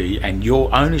you do, and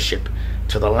your ownership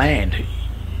to the land,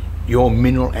 your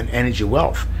mineral and energy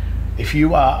wealth. If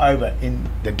you are over in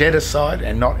the debtor side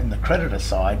and not in the creditor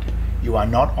side, you are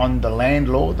not on the land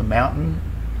law, the mountain,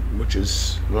 which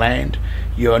is land.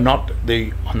 You are not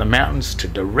on the mountains to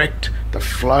direct the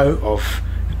flow of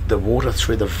the water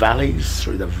through the valleys,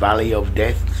 through the valley of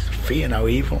death, fear no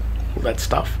evil, all that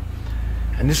stuff.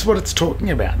 And this is what it's talking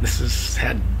about. This is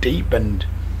how deep and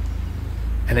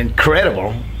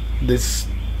incredible this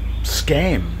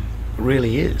scam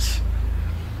really is.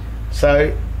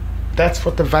 So that's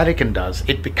what the Vatican does.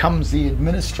 It becomes the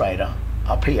administrator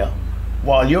up here.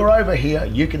 While you're over here,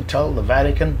 you can tell the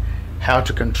Vatican how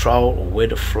to control or where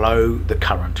to flow the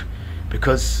current,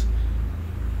 because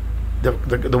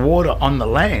the water on the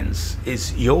lands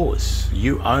is yours.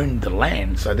 You own the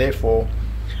land, so therefore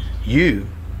you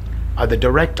are the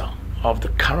director of the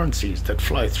currencies that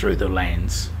flow through the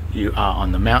lands. You are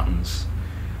on the mountains.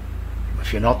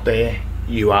 If you're not there,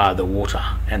 you are the water.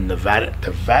 And the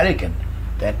Vatican,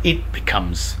 then it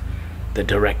becomes the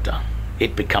director.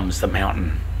 It becomes the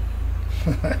mountain.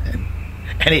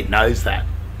 And it knows that.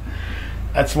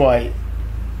 That's why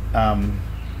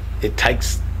it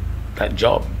takes that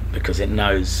job, because it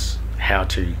knows how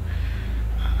to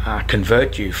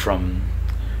convert you from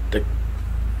the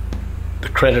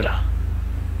creditor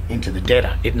into the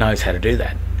debtor. It knows how to do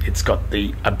that. It's got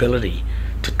the ability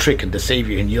to trick and deceive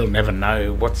you, and you'll never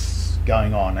know what's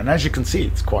going on. And as you can see,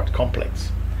 it's quite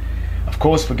complex. Of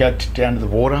course, we go down to the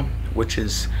water, which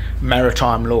is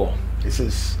maritime law. This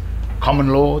is common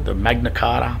law, the Magna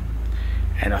Carta,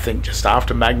 and I think just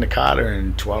after Magna Carta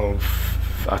in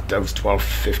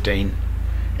 1215, in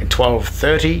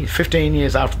 1230, 15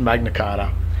 years after Magna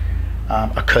Carta,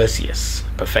 Accursius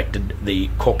perfected the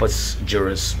corpus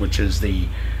juris, which is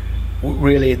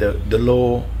really the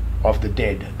law of the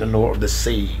dead, the law of the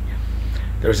sea.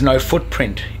 There is no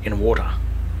footprint in water,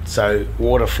 so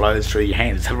water flows through your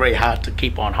hands. It's very hard to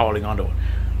keep on holding onto it.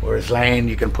 Whereas land,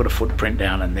 you can put a footprint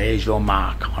down and there's your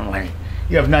mark on land.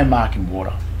 You have no mark in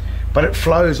water, but it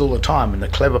flows all the time, and the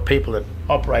clever people that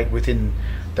operate within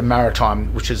the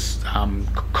maritime, which is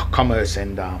commerce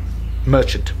and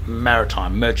merchant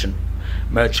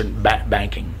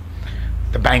banking,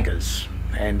 the bankers,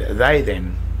 and they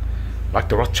then, like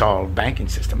the Rothschild banking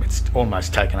system, it's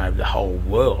almost taken over the whole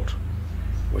world,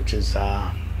 which is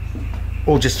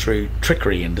all just through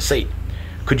trickery and deceit.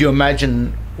 Could you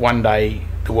imagine one day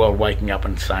the world waking up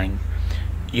and saying,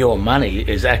 your money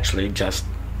is actually just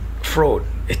fraud?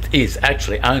 It is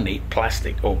actually only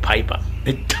plastic or paper.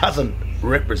 It doesn't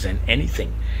represent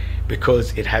anything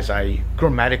because it has a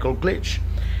grammatical glitch.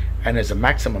 And as a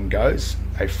maximum goes,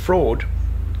 a fraud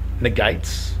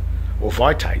negates or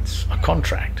vitiates a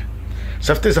contract.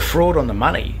 So if there's a fraud on the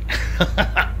money,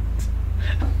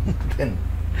 then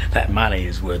that money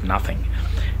is worth nothing.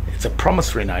 It's a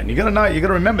promissory note, and you got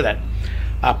to remember that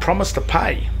a promise to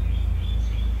pay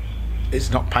is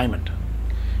not payment.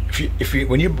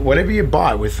 Whatever you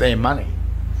buy with their money,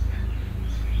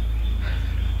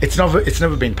 it's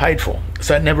never been paid for,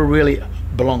 so it never really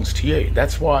belongs to you.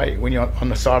 That's why when you're on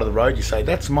the side of the road, you say,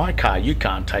 that's my car, you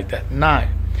can't take that. No,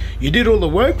 you did all the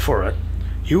work for it.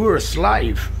 You were a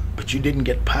slave, but you didn't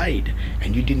get paid,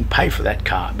 and you didn't pay for that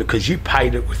car because you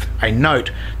paid it with a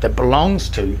note that belongs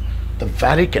to the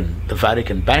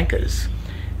Vatican bankers.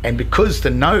 And because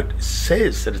the note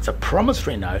says that it's a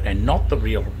promissory note and not the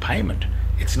real payment,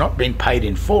 it's not been paid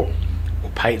in full,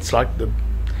 or paid. It's like the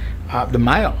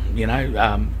mail,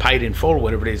 paid in full,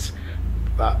 whatever it is.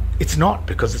 It's not,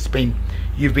 because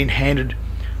you've been handed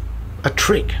a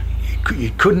trick.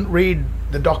 You couldn't read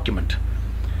the document,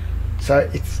 so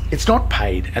it's not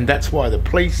paid, and that's why the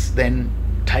police then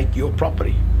take your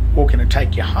property, walk in and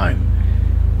take you home.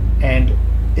 And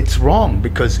it's wrong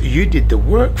because you did the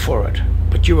work for it,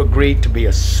 but you agreed to be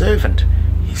a servant.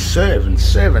 You serve, and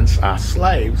servants are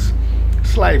slaves.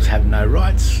 Slaves have no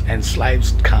rights, and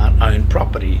slaves can't own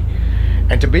property.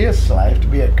 And to be a slave, to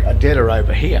be a debtor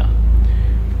over here,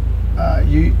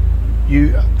 you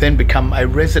then become a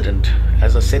resident,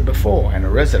 as I said before, and a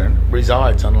resident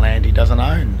resides on land he doesn't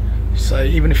own. So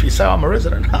even if you say, I'm a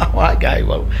resident, oh, okay,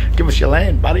 well, give us your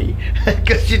land, buddy,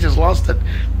 because you just lost it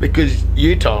because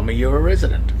you told me you're a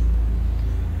resident.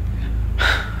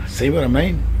 See what I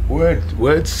mean?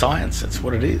 Word science, that's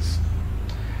what it is.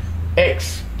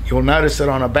 X, you'll notice that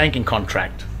on a banking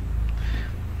contract,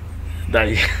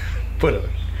 they put a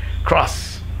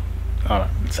cross on it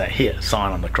and say, here,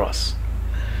 sign on the cross.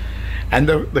 And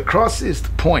the cross is the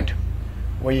point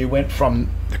where you went from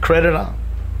the creditor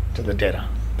to the debtor.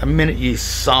 The minute you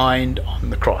signed on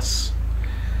the cross,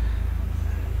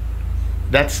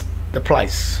 that's the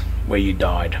place where you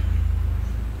died.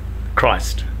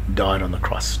 Christ died on the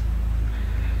cross.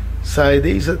 So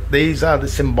these are the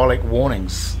symbolic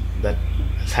warnings that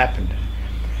has happened.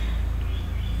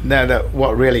 Now,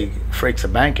 what really freaks a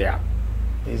bank out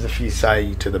is if you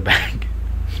say to the bank,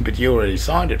 but you already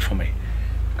signed it for me,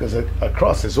 because a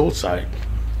cross is also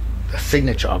the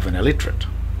signature of an illiterate.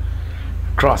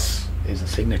 A cross is a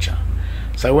signature.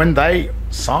 So when they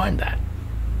sign that,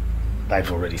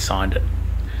 they've already signed it.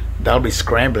 They'll be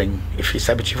scrambling if you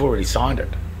say, but you've already signed it.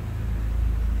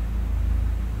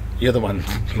 You're the one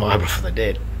liable for the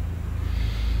debt.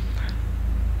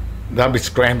 They'll be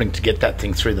scrambling to get that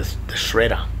thing through the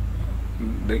shredder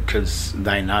because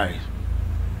they know.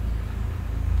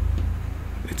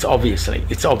 It's obvious,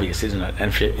 isn't it?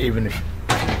 And even if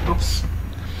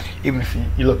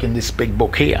you look in this big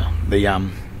book here,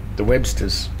 the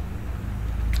Webster's,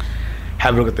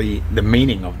 have a look at the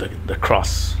meaning of the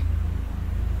cross,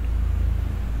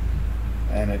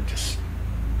 and it just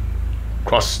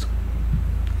crossed.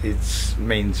 It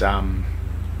means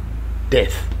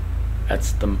death.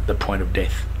 That's the point of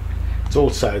death. It's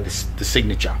also the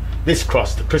signature. This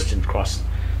cross, the Christian cross,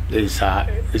 is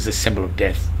a symbol of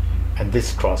death, and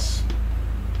this cross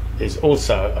is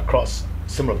also a cross,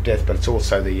 symbol of death, but it's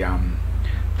also the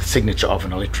the signature of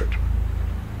an illiterate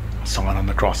sign on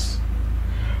the cross.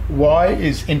 Y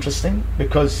is interesting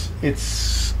because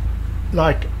it's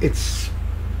like it's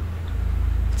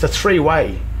a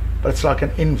three-way, but it's like an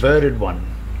inverted one.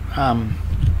 Hang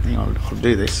on, I'll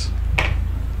do this.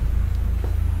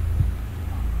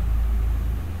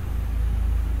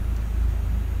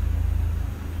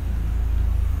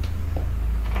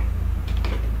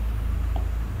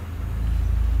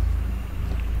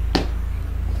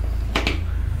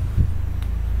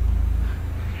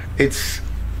 It's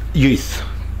youth,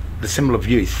 the symbol of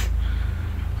youth.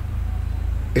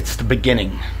 It's the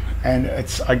beginning, and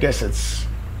I guess it's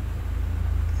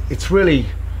really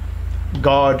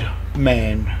God,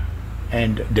 man,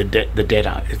 and the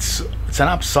debtor. It's an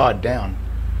upside down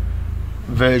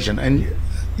version. And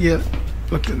yeah,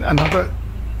 look, another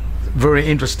very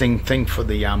interesting thing for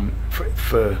the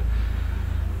for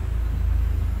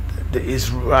the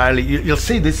Israeli. You'll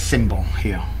see this symbol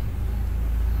here.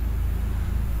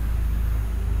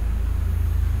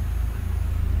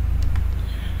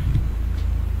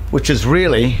 Which is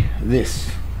really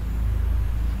this.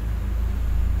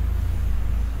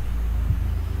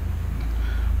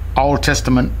 Old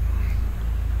Testament,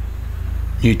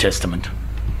 New Testament.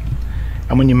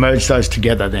 And when you merge those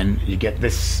together, then you get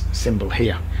this symbol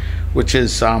here, which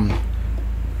is the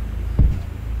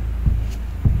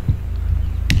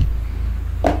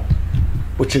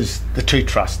two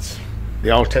trusts: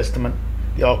 the Old Testament,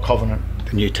 the Old Covenant,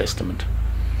 the New Testament.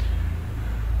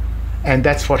 And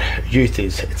that's what youth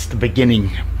is. It's the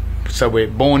beginning. So we're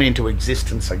born into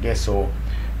existence, I guess, or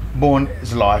born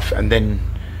as life, and then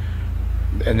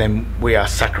we are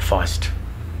sacrificed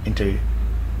into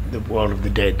the world of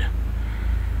the dead.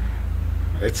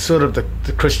 It's sort of the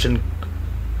Christian,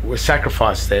 we're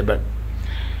sacrificed there, but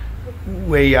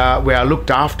we are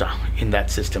looked after in that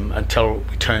system until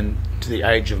we turn to the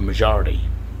age of majority,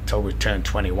 until we turn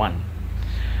 21.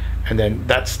 And then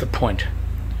that's the point.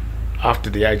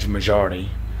 After the age of majority,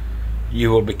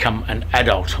 you will become an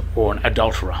adult or an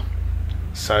adulterer,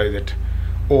 so that,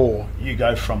 or you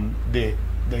go from the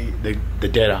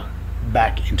debtor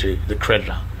back into the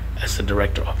creditor as the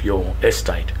director of your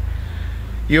estate.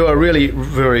 You are really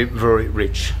very, very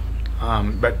rich,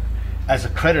 but as a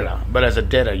creditor, but as a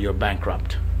debtor, you're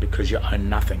bankrupt because you own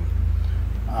nothing.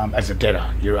 As a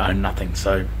debtor, you own nothing.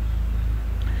 So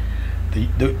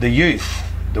the youth,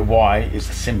 the Y, is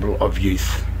the symbol of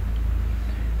youth.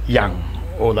 Young,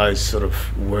 all those sort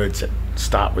of words that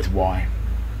start with Y.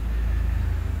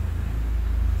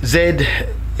 Z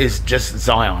is just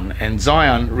Zion, and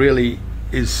Zion really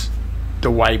is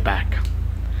the way back.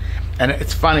 And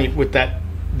it's funny with that,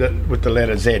 with the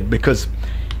letter Z, because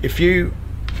if you're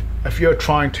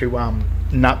trying to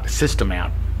nut the system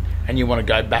out, and you want to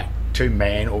go back to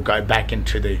man or go back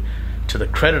into the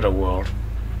creditor world,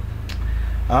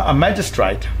 a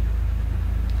magistrate,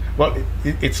 well,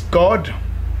 it's God,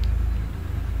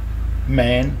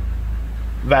 man,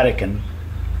 Vatican,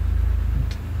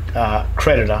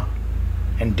 creditor,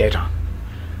 and debtor.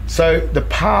 So the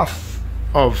path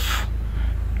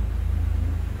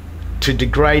to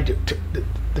degrade,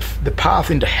 the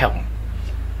path into hell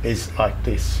is like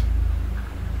this,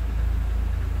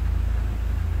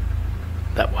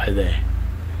 that way there.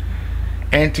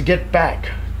 And to get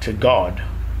back to God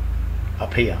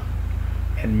up here,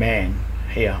 and man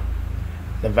here,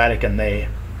 the Vatican there,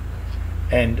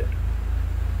 and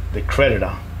the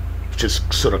creditor, which is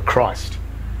sort of Christ,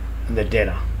 and the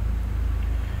debtor.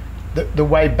 The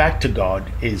way back to God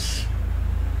is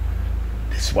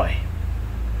this way.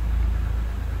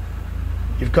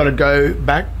 You've got to go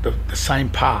back the same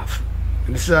path.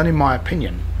 And this is only my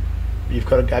opinion. You've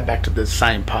got to go back to the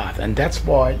same path. And that's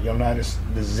why you'll notice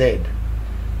the Z.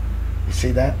 You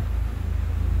see that?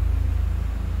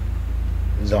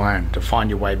 Zion, to find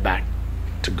your way back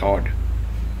to God.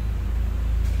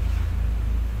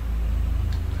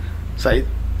 So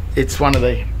it's one of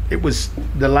it was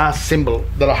the last symbol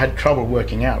that I had trouble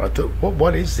working out. I thought,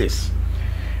 what is this?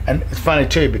 And it's funny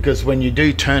too, because when you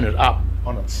do turn it up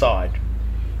on its side,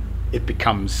 it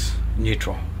becomes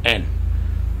neutral, and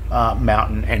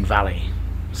mountain and valley.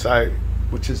 So,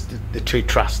 which is the two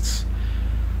trusts.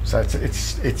 So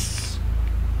it's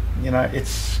you know,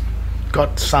 it's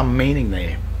got some meaning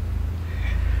there.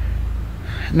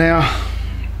 Now,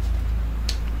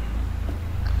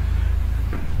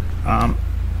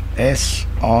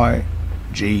 S-I-G-N,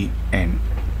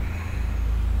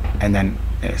 and then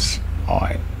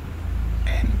S-I-N.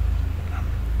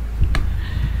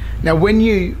 Now when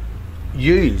you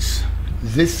use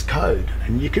this code,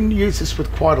 and you can use this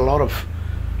with quite a lot of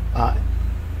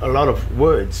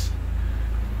words,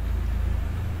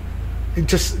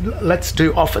 just let's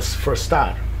do office for a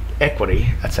start. Equity,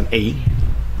 that's an E.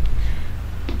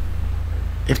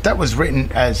 If that was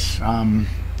written as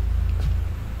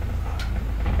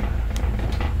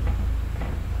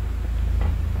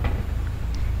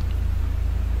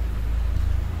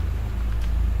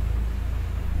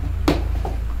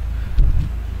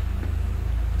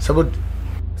so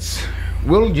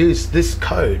we'll use this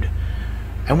code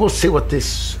and we'll see what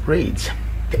this reads.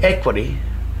 The equity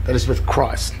that is with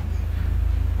Christ.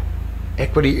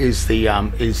 Equity is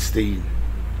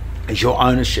your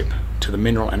ownership to the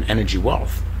mineral and energy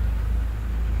wealth.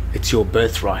 It's your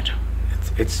birthright.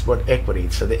 It's what equity.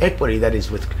 So the equity that is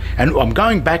with, and I'm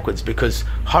going backwards because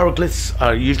hieroglyphs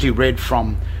are usually read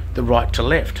from the right to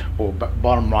left, or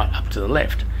bottom right up to the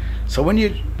left. So when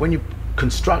you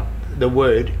construct the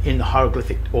word in the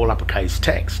hieroglyphic all uppercase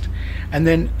text, and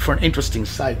then for an interesting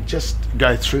sake, just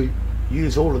go through,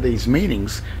 use all of these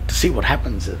meanings to see what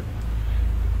happens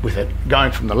with it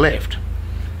going from the left,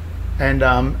 and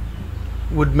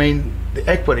would mean the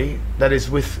equity that is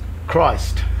with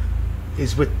Christ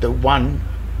is with the one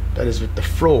that is with the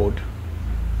fraud,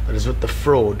 that is with the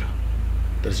fraud,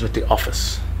 that is with the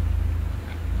office.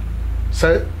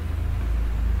 So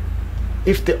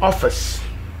if the office,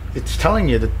 it's telling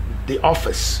you that the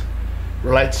office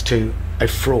relates to a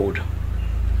fraud.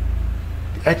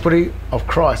 The equity of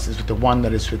Christ is with the one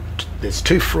that is with, there's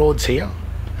two frauds here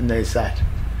and there's that.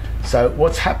 So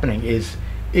what's happening is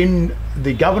in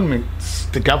the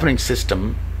governing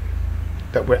system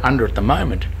that we're under at the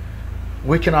moment,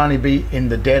 we can only be in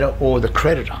the debtor or the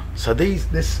creditor. So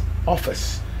this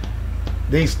office,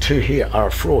 these two here are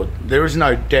a fraud. There is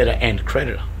no debtor and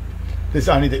creditor. There's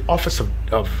only the office of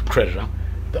creditor,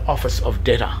 the office of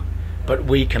debtor, but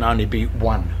we can only be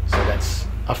one. So that's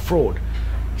a fraud.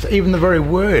 So even the very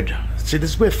word, see,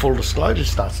 this is where full disclosure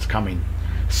starts to come in.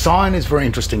 Sign is very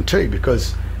interesting too,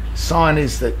 because sign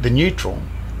is the neutral,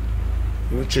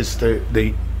 which is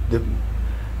the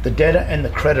debtor and the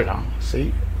creditor.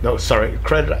 See, no, sorry,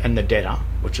 creditor and the debtor,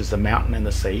 which is the mountain and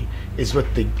the sea, is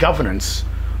with the governance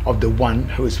of the one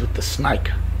who is with the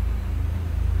snake.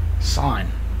 Sign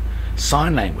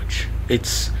language.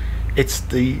 It's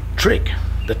the trick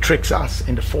that tricks us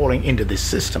into falling into this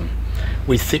system.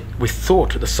 We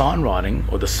thought the sign writing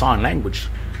or the sign language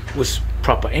was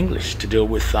proper English to deal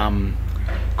with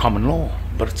common law,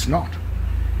 but it's not.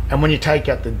 And when you take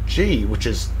out the G, which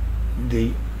is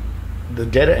the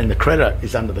debtor and the creditor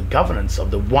is under the governance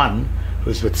of the one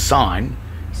who's with sign,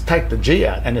 take the G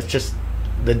out and it's just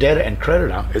the debtor and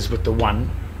creditor is with the one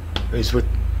who's with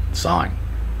sign.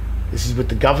 This is with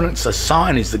the governance. So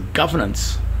sign is the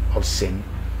governance of sin.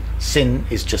 Sin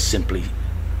is just simply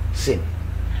sin.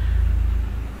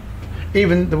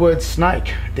 Even the word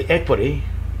snake, the equity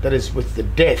that is with the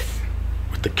death,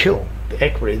 with the kill, the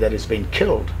equity that has been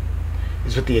killed,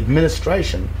 is with the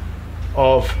administration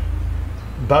of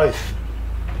both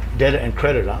debtor and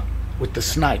creditor, with the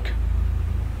snake,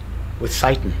 with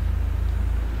Satan,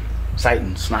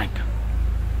 snake.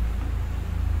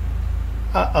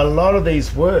 A lot of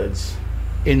these words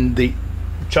in the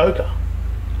Joker,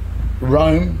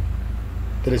 Rome,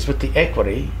 that is with the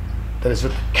equity, that is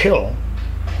with the kill,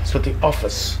 is with the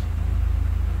office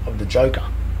of the Joker.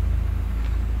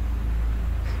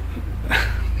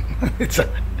 It's a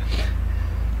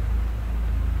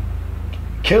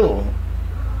kill,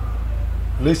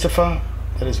 Lucifer,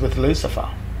 that is with Lucifer.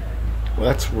 Well,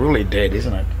 that's really dead,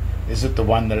 isn't it? Is it the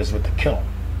one that is with the kill?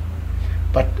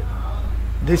 But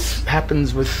this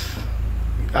happens with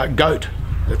goat.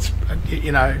 It's,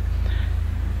 you know,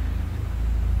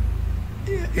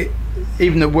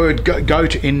 even the word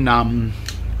goat in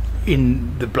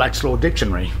the Black's Law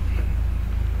Dictionary.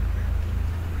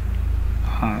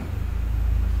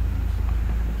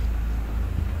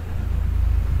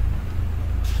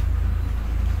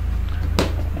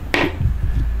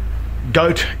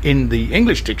 Goat in the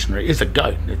English dictionary is a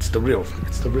goat. It's the real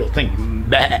thing.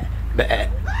 Bah, bah.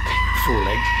 Full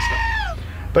legs and stuff.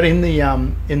 But in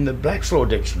the Black's Law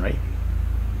Dictionary,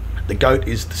 the goat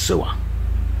is the sewer,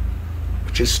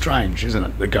 which is strange, isn't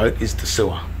it? The goat is the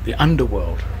sewer, the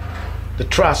underworld, the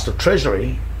trust or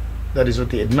treasury that is with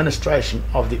the administration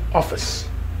of the office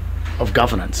of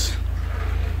governance.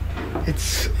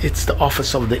 It's the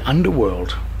office of the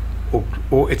underworld,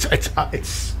 or it's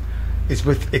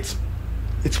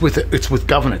with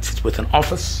governance. It's with an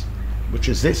office, which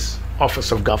is this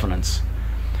office of governance,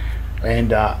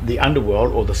 and the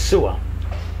underworld or the sewer,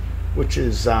 which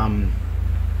is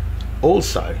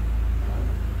also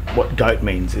what goat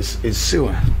means is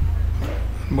sewer.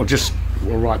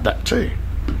 We'll write that too.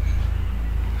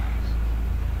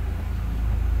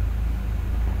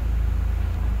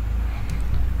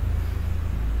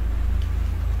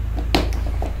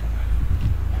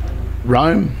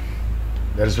 Rome,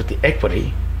 that is with the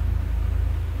equity,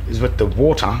 is with the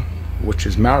water, which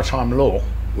is maritime law,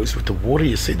 is with the water.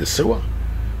 You see the sewer.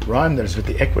 Rome, that is with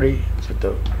the equity, is with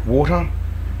the water,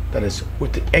 that is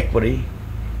with the equity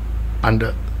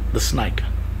under the snake.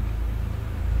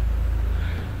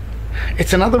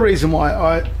 It's another reason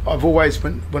why I've always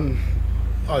been, when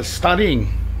I was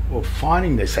studying or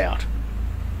finding this out,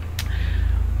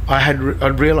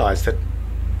 I'd realised that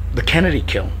the Kennedy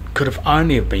kill could have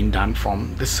only have been done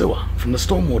from the sewer, from the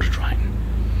stormwater drain.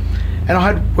 And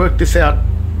I had worked this out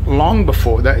long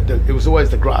before. It was always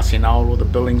the grassy knoll or the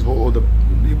buildings or the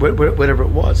whatever it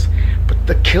was. But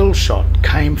the kill shot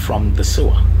came from the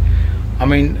sewer. I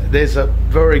mean, there's a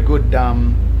very good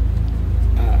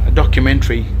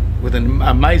documentary with an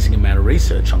amazing amount of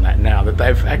research on that now, that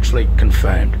they've actually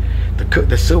confirmed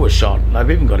the sewer shot.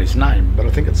 They've even got his name, but I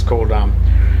think it's called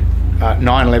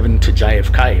 9/11 to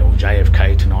JFK, or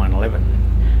JFK to 9/11,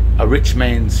 a rich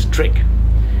man's trick.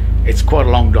 It's quite a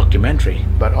long documentary,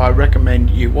 but I recommend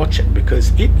you watch it,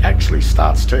 because it actually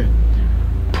starts to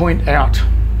point out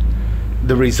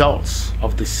the results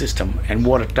of this system and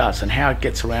what it does and how it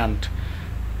gets around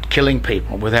killing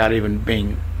people without even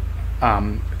being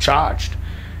charged.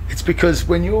 It's because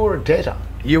when you're a debtor,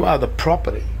 you are the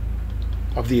property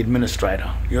of the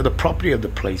administrator. You're the property of the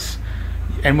police.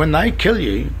 And when they kill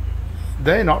you,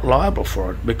 they're not liable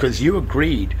for it, because you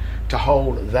agreed to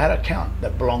hold that account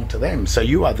that belonged to them. So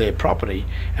you are their property.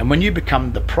 And when you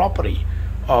become the property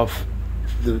of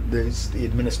the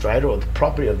administrator, or the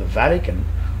property of the Vatican,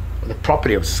 or the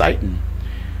property of Satan,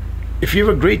 if you've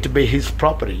agreed to be his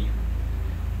property,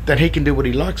 then he can do what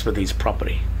he likes with his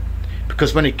property.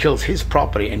 Because when he kills his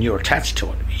property and you're attached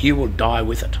to it, you will die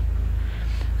with it.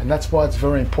 And that's why it's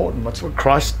very important. That's what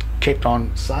Christ kept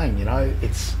on saying, you know,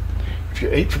 it's, if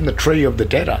you eat from the tree of the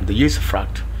debtor, the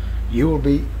usufruct, you will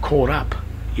be caught up.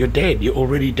 You're dead. You're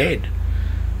already dead.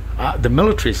 The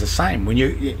military is the same. When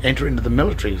you enter into the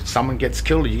military, someone gets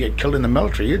killed, you get killed in the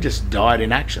military, you just died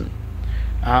in action.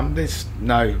 There's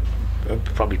no,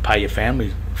 probably pay your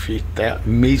family a few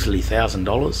measly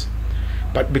 $1,000,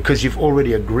 but because you've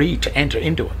already agreed to enter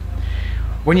into it.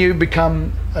 When you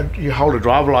become, you hold a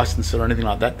driver license or anything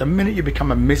like that, the minute you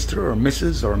become a Mr. or a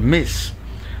Mrs. or a Miss,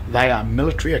 they are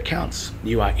military accounts.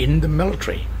 You are in the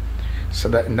military. So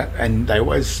that, and they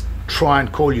always try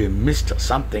and call you Mr.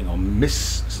 something or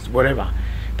Miss whatever,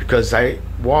 because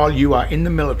while you are in the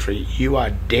military, you are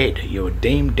dead. You are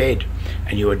deemed dead,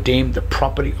 and you are deemed the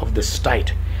property of the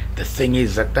state. The thing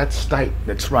is that state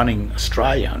that's running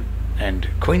Australia and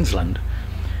Queensland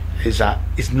is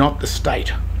not the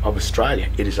state of Australia.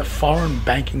 It is a foreign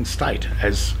banking state,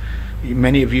 as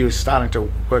many of you are starting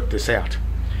to work this out.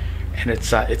 And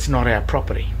it's not our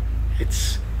property.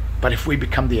 But if we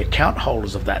become the account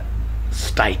holders of that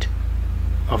state,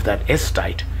 of that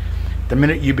estate, the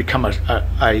minute you become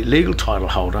a legal title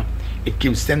holder, it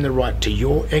gives them the right to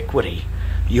your equity,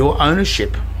 your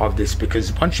ownership of this,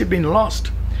 because once you've been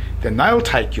lost, then they'll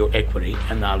take your equity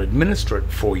and they'll administer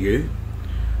it for you.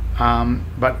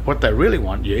 But what they really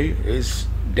want you is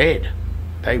dead.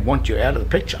 They want you out of the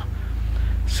picture.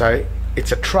 So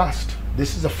it's a trust.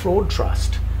 This is a fraud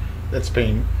trust that's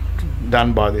been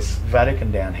done by this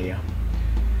Vatican down here.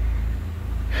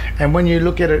 And when you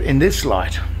look at it in this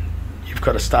light, you've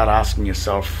got to start asking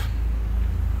yourself,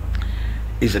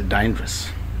 is it dangerous?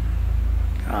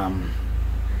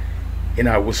 You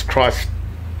know, was Christ's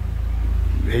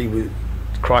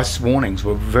warnings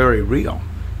were very real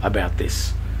about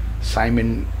this. Same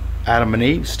in Adam and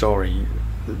Eve's story,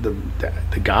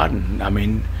 the garden. I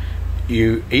mean,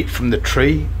 you eat from the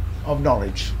tree of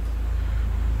knowledge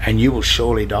and you will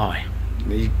surely die.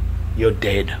 You're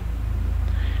dead.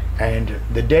 And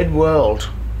the dead world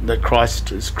that Christ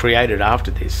has created after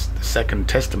this, the Second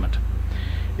Testament,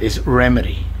 is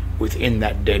remedy within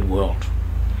that dead world.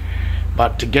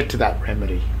 But to get to that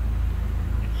remedy,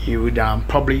 you would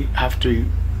probably have to,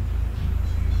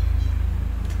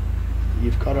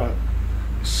 you've got to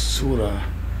sort of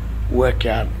work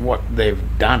out what they've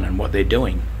done and what they're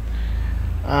doing.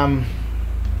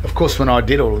 Of course, when I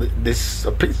did all this,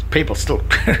 people still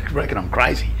reckon I'm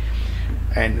crazy.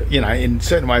 And, you know, in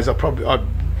certain ways,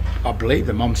 I believe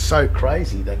them. I'm so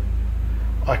crazy that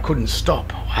I couldn't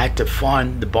stop. I had to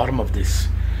find the bottom of this.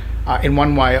 In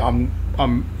one way, I'm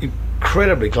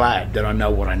incredibly glad that I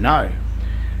know what I know.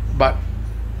 But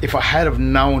if I had have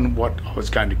known what I was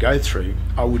going to go through,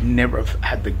 I would never have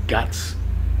had the guts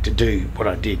to do what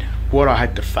I did. What I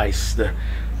had to face, the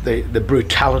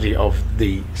brutality of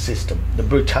the system, the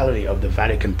brutality of the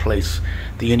Vatican police,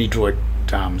 the Unidroit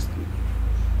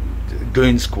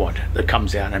goon squad that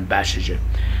comes out and bashes you,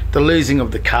 the losing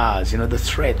of the cars, the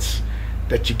threats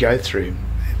that you go through.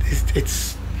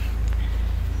 It's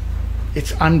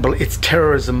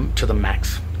terrorism to the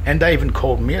max. And they even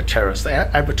called me a terrorist. They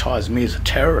advertised me as a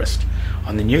terrorist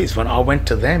on the news when I went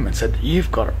to them and said,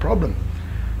 you've got a problem.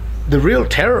 The real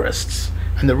terrorists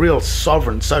and the real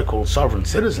so-called sovereign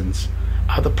citizens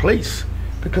are the police,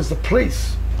 because the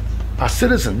police are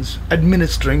citizens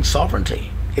administering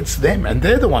sovereignty. It's them, and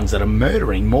they're the ones that are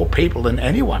murdering more people than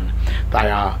anyone.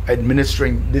 They are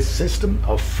administering this system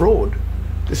of fraud.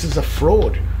 This is a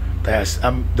fraud. They are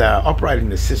operating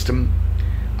the system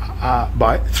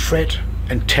by threat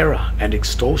and terror and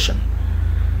extortion.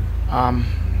 And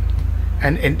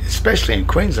especially in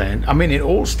Queensland, I mean in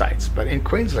all states, but in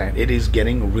Queensland it is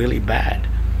getting really bad.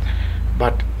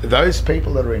 But those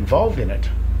people that are involved in it,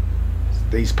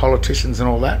 these politicians and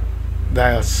all that,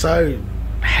 they are so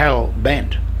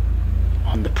hell-bent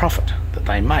on the profit that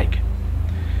they make.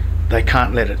 They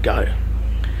can't let it go.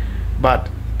 But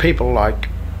people like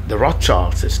the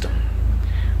Rothschild system,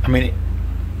 and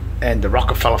the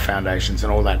Rockefeller foundations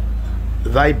and all that,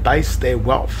 they base their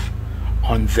wealth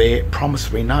on their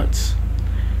promissory notes.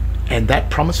 And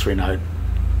that promissory note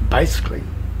basically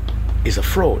is a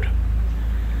fraud.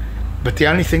 But the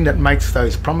only thing that makes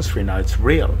those promissory notes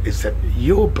real is that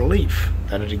your belief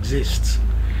that it exists.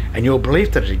 And your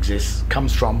belief that it exists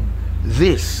comes from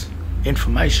this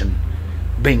information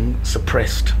being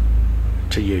suppressed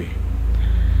to you.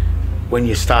 When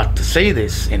you start to see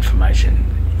this information,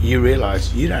 you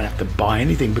realize you don't have to buy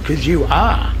anything, because you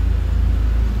are.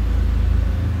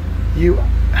 You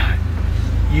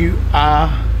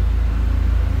are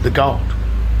the gold.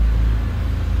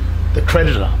 The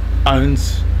creditor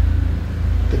owns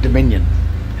the dominion.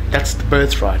 That's the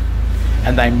birthright,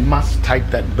 and they must take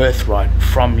that birthright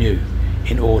from you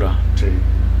in order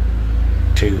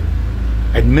to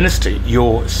administer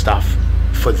your stuff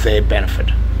for their benefit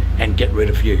and get rid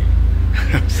of you.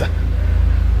 So,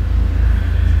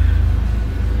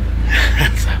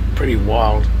 that's pretty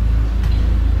wild.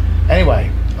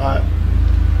 Anyway,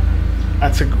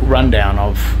 that's a rundown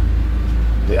of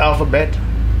the alphabet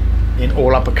in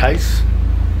all uppercase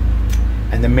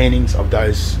and the meanings of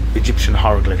those Egyptian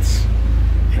hieroglyphs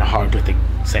in a hieroglyphic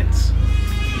sense.